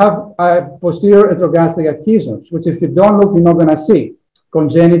people have posterior retrogastric adhesions, which if you don't look, you're not going to see.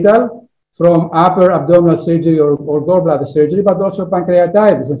 Congenital, from upper abdominal surgery or gallbladder surgery, but also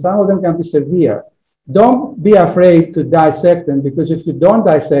pancreatitis, and some of them can be severe. Don't be afraid to dissect them, because if you don't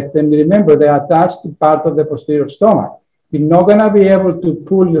dissect them, remember they are attached to part of the posterior stomach. You're not going to be able to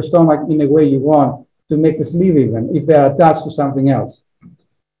pull your stomach in a way you want to make the sleeve even if they are attached to something else.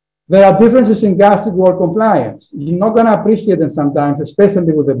 There are differences in gastric wall compliance. You're not going to appreciate them sometimes,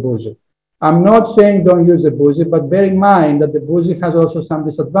 especially with the bougie. I'm not saying don't use the bougie, but bear in mind that the bougie has also some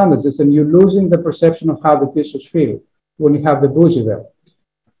disadvantages, and you're losing the perception of how the tissues feel when you have the bougie there.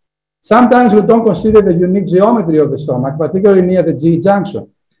 Sometimes we don't consider the unique geometry of the stomach, particularly near the G junction.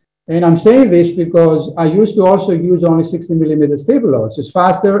 And I'm saying this because I used to also use only 60 millimeter staplers. It's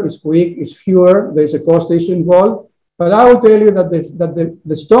faster, it's quick, it's fewer, there's a cost issue involved. But I will tell you that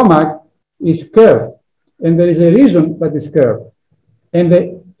the stomach is curved, and there is a reason that it's curved. And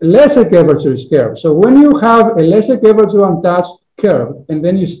the lesser curvature is curved. So when you have a lesser curvature untouched curve, and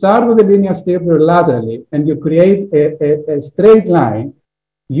then you start with a linear stapler laterally, and you create a straight line,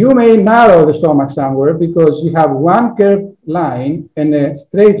 you may narrow the stomach somewhere because you have one curved line and a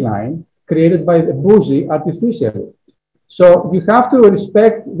straight line created by the bougie artificially. So you have to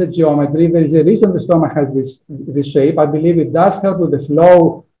respect the geometry. There is a reason the stomach has this shape. I believe it does help with the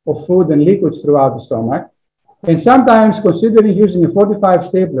flow of food and liquids throughout the stomach. And sometimes considering using a 45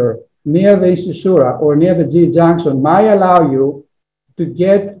 stapler near the incisura or near the G junction might allow you to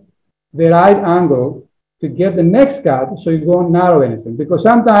get the right angle to get the next cut so you won't narrow anything. Because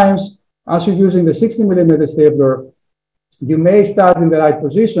sometimes as you're using the 60 millimeter stapler, you may start in the right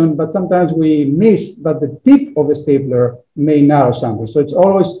position, but sometimes we miss that the tip of the stapler may narrow something. So it's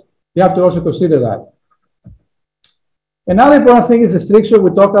always, you have to also consider that. Another important thing is the stricture. We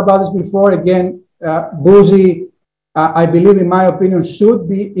talked about this before. Again, bougie, I believe, in my opinion, should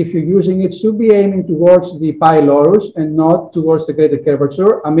be, if you're using it, should be aiming towards the pylorus and not towards the greater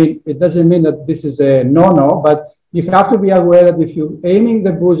curvature. I mean, it doesn't mean that this is a no-no, but you have to be aware that if you're aiming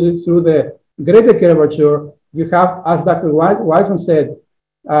the bougie through the greater curvature, you have, as Dr. Wiseman said,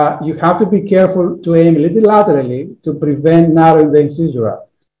 you have to be careful to aim a little laterally to prevent narrowing the incisura.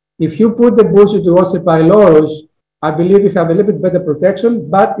 If you put the bougie towards the pylorus, I believe you have a little bit better protection,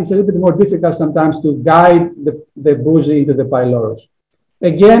 but it's a little bit more difficult sometimes to guide the bougie into the pylorus.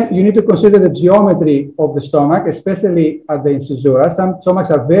 Again, you need to consider the geometry of the stomach, especially at the incisura. Some stomachs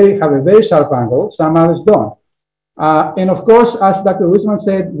have a very sharp angle, some others don't. And of course, as Dr. Wiseman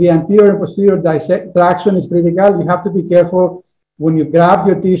said, the anterior and posterior traction is critical. You have to be careful when you grab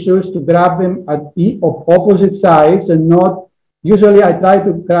your tissues to grab them at opposite sides and not. Usually, I try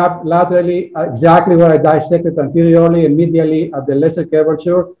to grab laterally exactly where I dissected anteriorly and medially at the lesser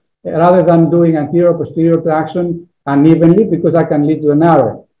curvature, rather than doing anterior-posterior traction unevenly, because that can lead to a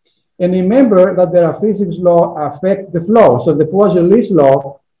narrowing. And remember that there are physics law affect the flow. So the Poiseuille's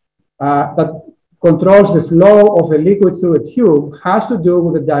law that controls the flow of a liquid through a tube has to do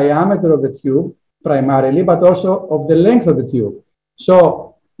with the diameter of the tube primarily, but also of the length of the tube. So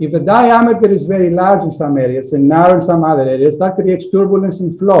if the diameter is very large in some areas and narrow in some other areas, that creates turbulence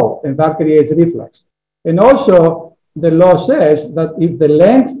in flow, and that creates reflux. And also, the law says that if the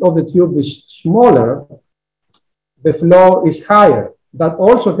length of the tube is smaller, the flow is higher. that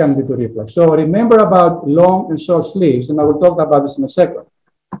also can lead to reflux. So remember about long and short sleeves, and I will talk about this in a second.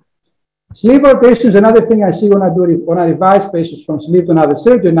 Sleeve rotation is another thing I see when I revise patients from sleeve to another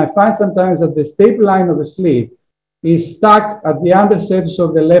surgery, and I find sometimes that the staple line of the sleeve is stuck at the undersurface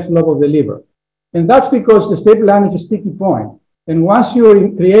of the left lobe of the liver. And that's because the staple line is a sticky point. And once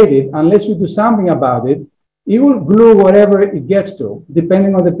you create it, unless you do something about it, it will glue wherever it gets to,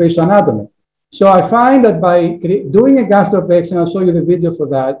 depending on the patient's anatomy. So I find that by doing a gastropexy, and I'll show you the video for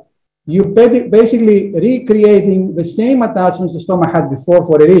that, you basically recreating the same attachments the stomach had before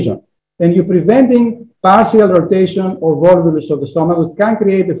for a region. And you're preventing partial rotation or volvulus of the stomach, which can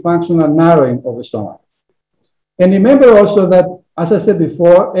create a functional narrowing of the stomach. And remember also that, as I said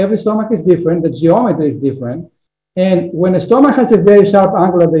before, every stomach is different, the geometry is different. And when a stomach has a very sharp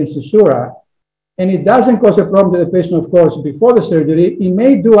angle at the incisura, and it doesn't cause a problem to the patient, of course, before the surgery, it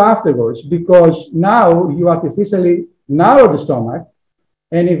may do afterwards, because now you artificially narrow the stomach,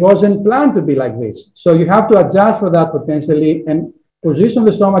 and it wasn't planned to be like this. So you have to adjust for that potentially and position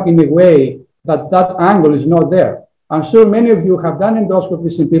the stomach in a way that that angle is not there. I'm sure many of you have done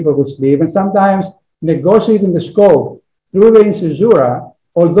endoscopies in people with sleeve, and sometimes negotiating the scope through the incisura,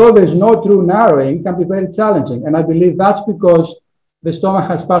 although there's no true narrowing, can be very challenging. And I believe that's because the stomach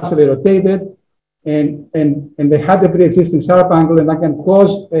has partially rotated and they had a pre-existing sharp angle, and that can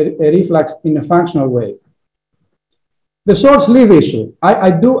cause a reflux in a functional way. The short sleeve issue.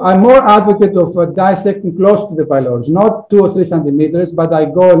 I'm more advocate of dissecting close to the pylorus, not 2 or 3 centimeters, but I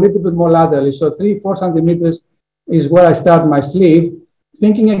go a little bit more laterally. So 3-4 centimeters is where I start my sleeve,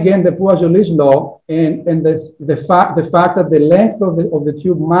 thinking again the Poiseuille's law and the fact that the length of the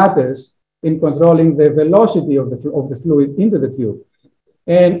tube matters in controlling the velocity of the fluid into the tube.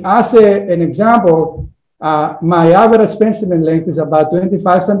 And as an example, my average specimen length is about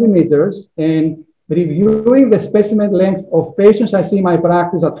 25 centimeters, and reviewing the specimen length of patients I see in my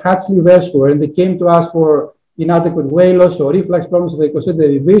practice that had sleeve elsewhere, and they came to us for inadequate weight loss or reflux problems, they consider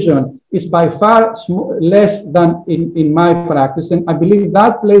revision, is by far less than in my practice. And I believe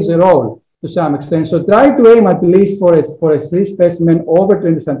that plays a role to some extent. So try to aim at least for a sleeve specimen over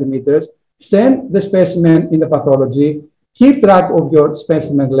 20 centimeters, send the specimen in the pathology, keep track of your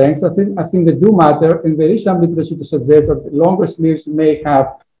specimen length. I think they do matter, and there is some literature to suggest that longer sleeves may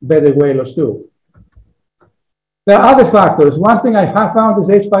have better weight loss too. There are other factors. One thing I have found is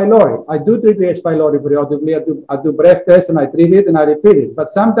H. pylori. I do treat the H. pylori periodically. I do breath tests and I treat it and I repeat it. But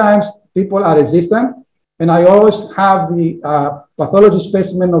sometimes people are resistant, and I always have the pathology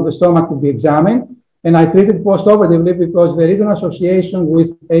specimen of the stomach to be examined, and I treat it post-operatively because there is an association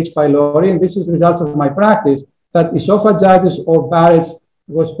with H. pylori, and this is the results of my practice, that esophagitis or Barrett's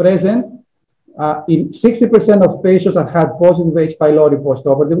was present in 60% of patients that had positive H. pylori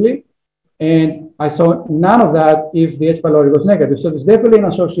post-operatively. And I saw none of that if the H. pylori was negative. So there's definitely an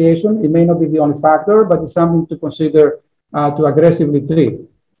association. It may not be the only factor, but it's something to consider to aggressively treat.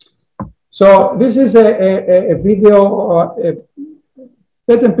 So this is a video,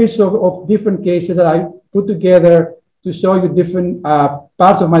 certain pieces of different cases that I put together to show you different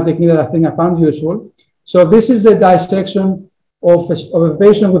parts of my technique that I think I found useful. So this is a dissection of a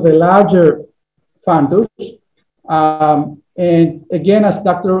patient with a larger fundus. And again, as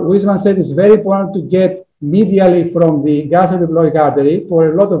Dr. Wiseman said, it's very important to get medially from the gastroepiploic artery for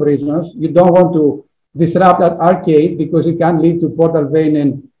a lot of reasons. You don't want to disrupt that arcade because it can lead to portal vein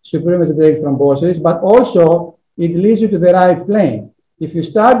and superior mesenteric thrombosis, but also it leads you to the right plane. If you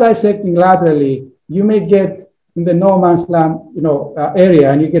start dissecting laterally, you may get in the no man's land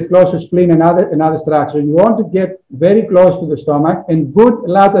area, and you get close to spleen and other structure. You want to get very close to the stomach, and good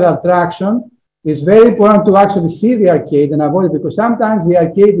lateral traction is very important to actually see the arcade and avoid it, because sometimes the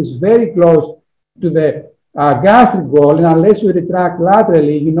arcade is very close to the gastric wall, and unless you retract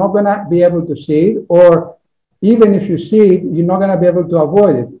laterally, you're not going to be able to see it, or even if you see it, you're not going to be able to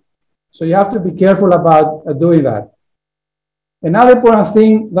avoid it. So you have to be careful about doing that. Another important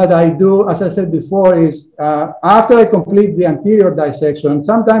thing that I do, as I said before, is after I complete the anterior dissection,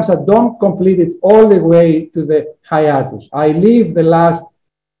 sometimes I don't complete it all the way to the hiatus. I leave the last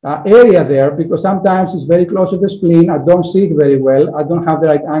area there because sometimes it's very close to the spleen. I don't see it very well. I don't have the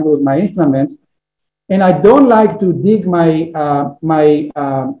right angle with my instruments. And I don't like to dig my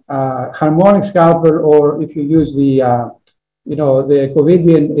harmonic scalpel, or if you use the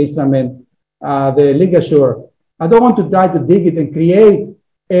Covidian instrument, the ligature, I don't want to try to dig it and create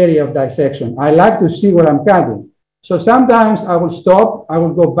area of dissection. I like to see where I'm cutting. So sometimes I will stop, I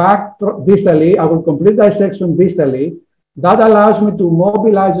will go back distally, I will complete dissection distally. That allows me to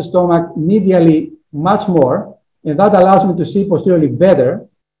mobilize the stomach medially much more, and that allows me to see posteriorly better.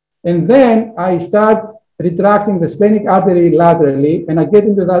 And then I start retracting the splenic artery laterally, and I get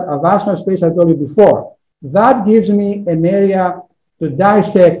into that avascular space I told you before. That gives me an area to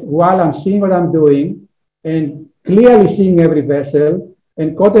dissect while I'm seeing what I'm doing and clearly seeing every vessel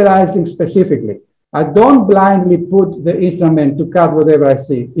and cauterizing specifically. I don't blindly put the instrument to cut whatever I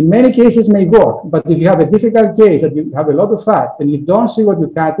see. In many cases may work, but if you have a difficult case that you have a lot of fat and you don't see what you're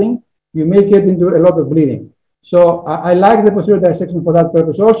cutting, you may get into a lot of bleeding. So I like the posterior dissection for that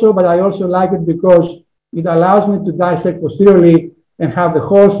purpose also, but I also like it because it allows me to dissect posteriorly and have the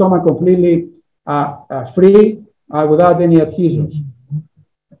whole stomach completely free without any adhesions.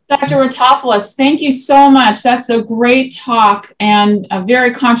 Dr. Ratopoulos, thank you so much. That's a great talk and a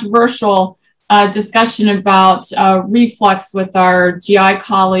very controversial discussion about reflux with our GI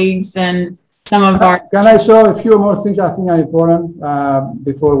colleagues and some of our... Can I show a few more things I think are important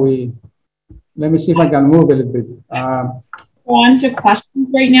before we... Let me see if I can move a little bit. Go on to questions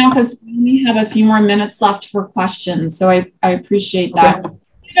right now because we only have a few more minutes left for questions. So I appreciate that. Okay.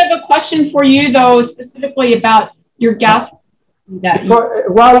 I have a question for you, though, specifically about your gastrectomy.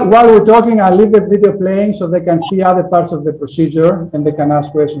 While we're talking, I'll leave the video playing so they can see other parts of the procedure and they can ask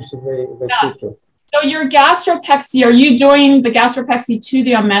questions to the sister. So your gastropexy, are you doing the gastropexy to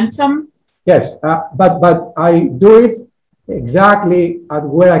the omentum? Yes, but I do it exactly at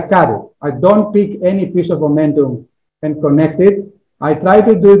where I cut it. I don't pick any piece of omentum and connect it. I try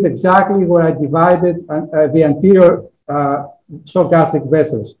to do it exactly where I divided the anterior gastric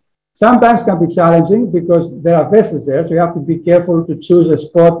vessels. Sometimes can be challenging because there are vessels there, so you have to be careful to choose a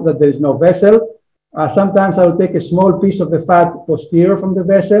spot that there is no vessel. Sometimes I will take a small piece of the fat posterior from the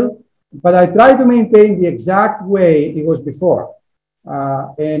vessel, but I try to maintain the exact way it was before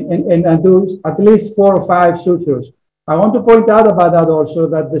and do at least 4 or 5 sutures. I want to point out about that also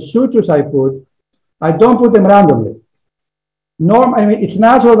that the sutures I don't put them randomly. I mean, it's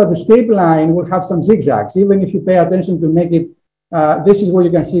natural that the staple line will have some zigzags, even if you pay attention to make it. This is where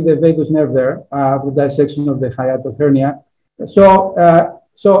you can see the vagus nerve there, the dissection of the hiatal hernia. So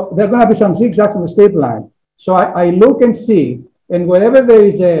there are going to be some zigzags on the staple line. So I look and see, and wherever there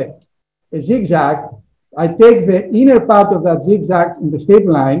is a zigzag, I take the inner part of that zigzag in the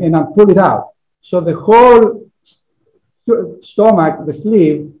staple line and I pull it out. So the whole stomach, the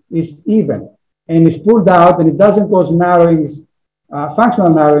sleeve, is even and is pulled out, and it doesn't cause narrowings, functional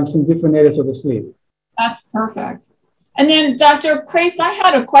narrowings in different areas of the sleeve. That's perfect. And then, Dr. Kreis, I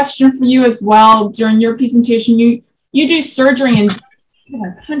had a question for you as well during your presentation. You do surgery in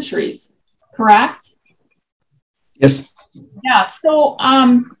different countries, correct? Yes. Yeah. So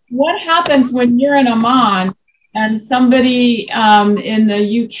what happens when you're in Oman and somebody in the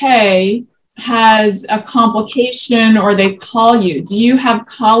UK has a complication or they call you? Do you have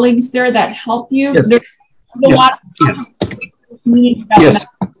colleagues there that help you? Yes. There's a lot of yes.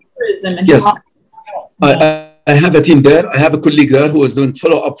 I have a team there. I have a colleague there who is doing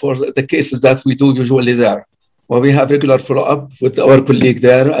follow-up for the cases that we do usually there. Well, we have regular follow-up with our colleague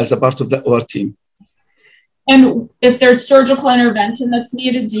there as a part of our team. And if there's surgical intervention that's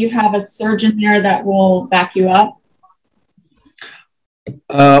needed, do you have a surgeon there that will back you up?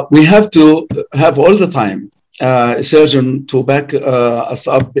 We have to have all the time a surgeon to back us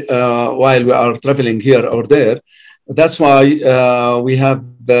up while we are traveling here or there. That's why we have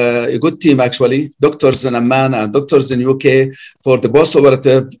a good team, actually, doctors in Amman and doctors in UK for the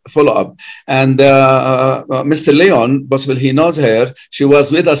post-operative follow-up. And Mr. Leon, possibly he knows her, she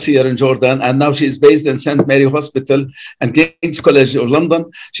was with us here in Jordan, and now she's based in St. Mary Hospital and King's College of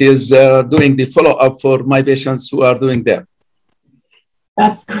London. She is doing the follow-up for my patients who are doing there.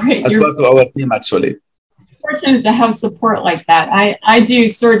 That's great. As part of our team, actually. Fortunate to have support like that. I do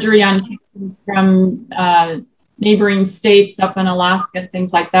surgery on patients from neighboring states up in Alaska,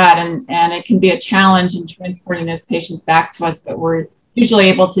 things like that. And it can be a challenge in transporting those patients back to us, but we're usually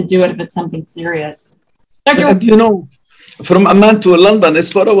able to do it if it's something serious. And you know, from Amman to London,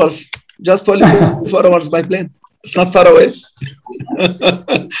 it's 4 hours, just 4 hours by plane. It's not far away.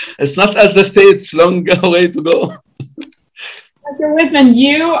 It's not as the States, long way to go. Dr. Wiseman,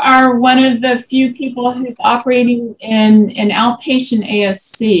 you are one of the few people who's operating in an outpatient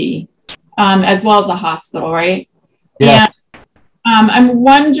ASC as well as a hospital, right? Yeah. And I'm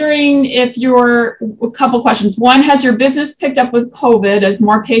wondering if a couple questions. One, has your business picked up with COVID as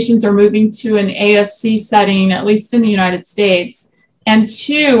more patients are moving to an ASC setting, at least in the United States? And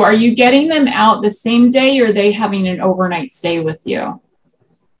 2, are you getting them out the same day or are they having an overnight stay with you?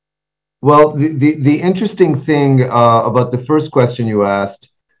 Well, the interesting thing about the first question you asked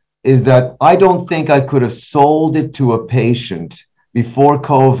is that I don't think I could have sold it to a patient before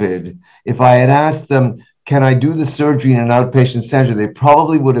COVID if I had asked them, can I do the surgery in an outpatient center? They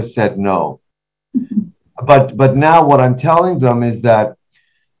probably would have said no. but now what I'm telling them is that,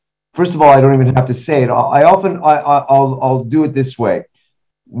 first of all, I don't even have to say it. I'll do it this way.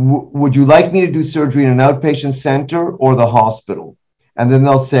 Would you like me to do surgery in an outpatient center or the hospital? And then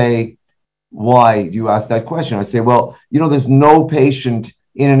they'll say, why do you ask that question? I say, well, there's no patient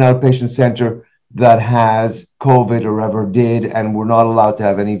in an outpatient center that has COVID or ever did, and we're not allowed to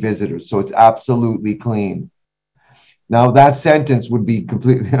have any visitors. So it's absolutely clean. Now that sentence would be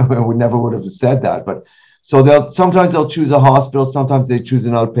completely, we never would have said that, but so sometimes they'll choose a hospital, sometimes they choose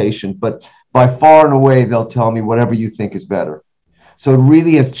an outpatient, but by far and away, they'll tell me whatever you think is better. So it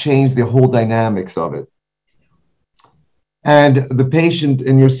really has changed the whole dynamics of it. And the patient,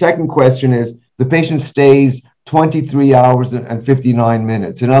 and your second question is, the patient stays 23 hours and 59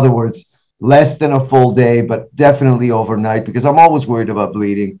 minutes. In other words, less than a full day, but definitely overnight, because I'm always worried about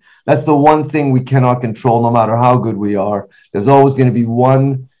bleeding. That's the one thing we cannot control, no matter how good we are. There's always going to be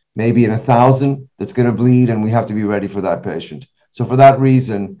one, maybe in 1,000, that's going to bleed, and we have to be ready for that patient. So for that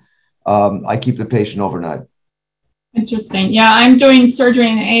reason, I keep the patient overnight. Interesting. Yeah, I'm doing surgery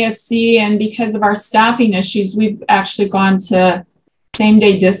in ASC, and because of our staffing issues, we've actually gone to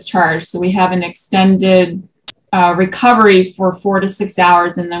same-day discharge. So we have an extended recovery for 4 to 6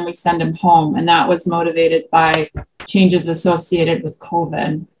 hours, and then we send them home. And that was motivated by changes associated with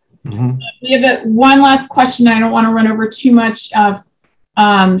COVID. Mm-hmm. We have one last question. I don't want to run over too much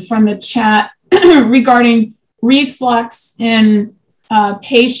from the chat regarding reflux in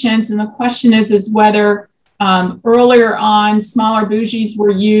patients. And the question is whether earlier on, smaller bougies were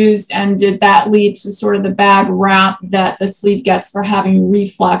used, and did that lead to sort of the bad rap that the sleeve gets for having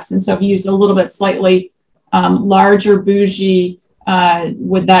reflux? And so if you use a little bit slightly larger bougie,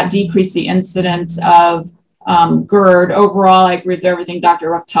 would that decrease the incidence of GERD? Overall, I agree with everything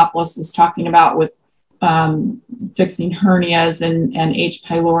Dr. Raftopoulos was talking about with fixing hernias and H.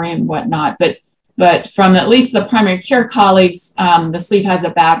 pylori and whatnot. But from at least the primary care colleagues, the sleeve has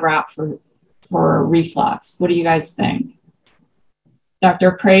a bad rap for reflux. What do you guys think?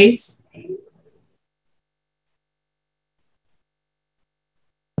 Dr. Crace?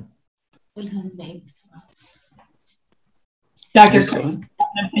 Dr. Crace, an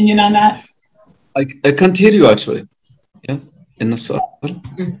opinion on that? I can't hear you actually. Yeah, in the so,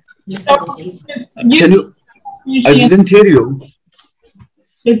 can you? I didn't hear you.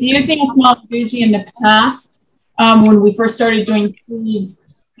 Is using a small bougie in the past, when we first started doing sleeves,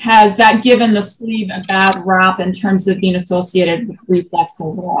 has that given the sleeve a bad rap in terms of being associated with reflux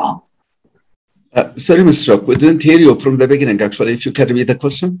overall? Sorry, Mr. Rock, we didn't hear you from the beginning, actually. If you can repeat the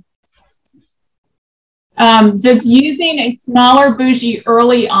question. Does using a smaller bougie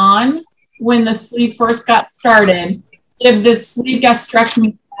early on, when the sleeve first got started, give the sleeve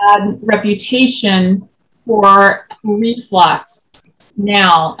gastrectomy bad reputation for reflux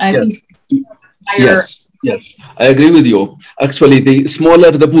now? Yes, I agree with you. Actually, the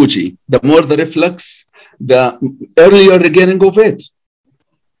smaller the bougie, the more the reflux, the earlier regaining of it.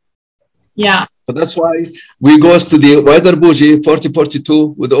 Yeah. So that's why we go to the wider bougie,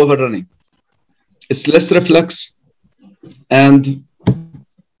 40-42 with overrunning. It's less reflux, and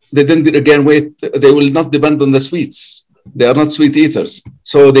they didn't regain weight. They will not depend on the sweets. They are not sweet eaters.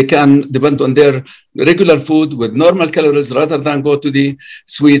 So they can depend on their regular food with normal calories rather than go to the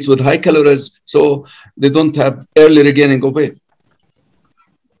sweets with high calories. So they don't have early regaining of weight.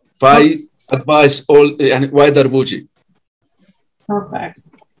 I advise all wider bougie. Perfect.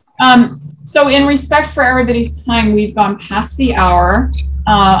 So in respect for everybody's time, we've gone past the hour.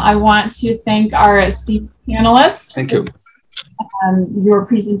 I want to thank our esteemed panelists. Thank you. Your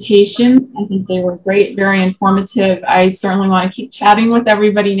presentation. I think they were great, very informative. I certainly want to keep chatting with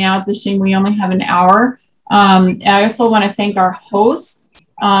everybody now. It's a shame we only have an hour. I also want to thank our host,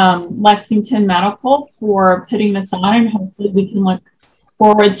 Lexington Medical, for putting this on, and hopefully we can look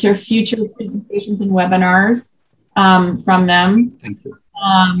forward to future presentations and webinars from them. Thank you.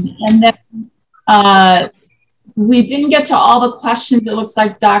 And then we didn't get to all the questions. It looks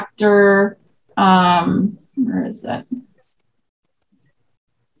like Dr. Where is it?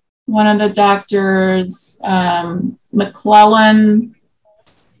 One of the doctors, McClellan,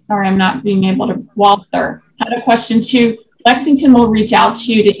 sorry, I'm not being able to, Walter, had a question too. Lexington will reach out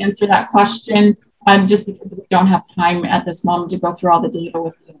to you to answer that question, just because we don't have time at this moment to go through all the data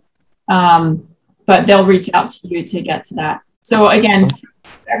with you. But they'll reach out to you to get to that. So again,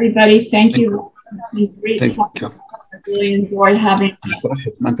 everybody, thank you. Great thank talk. you. I really enjoy having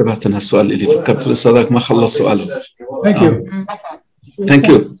ما انتبهت السؤال اللي فكرت لسه ما خلص سؤاله. Thank you. Thank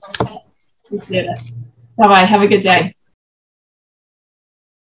you. Appreciate it. Bye-bye. Have a good day.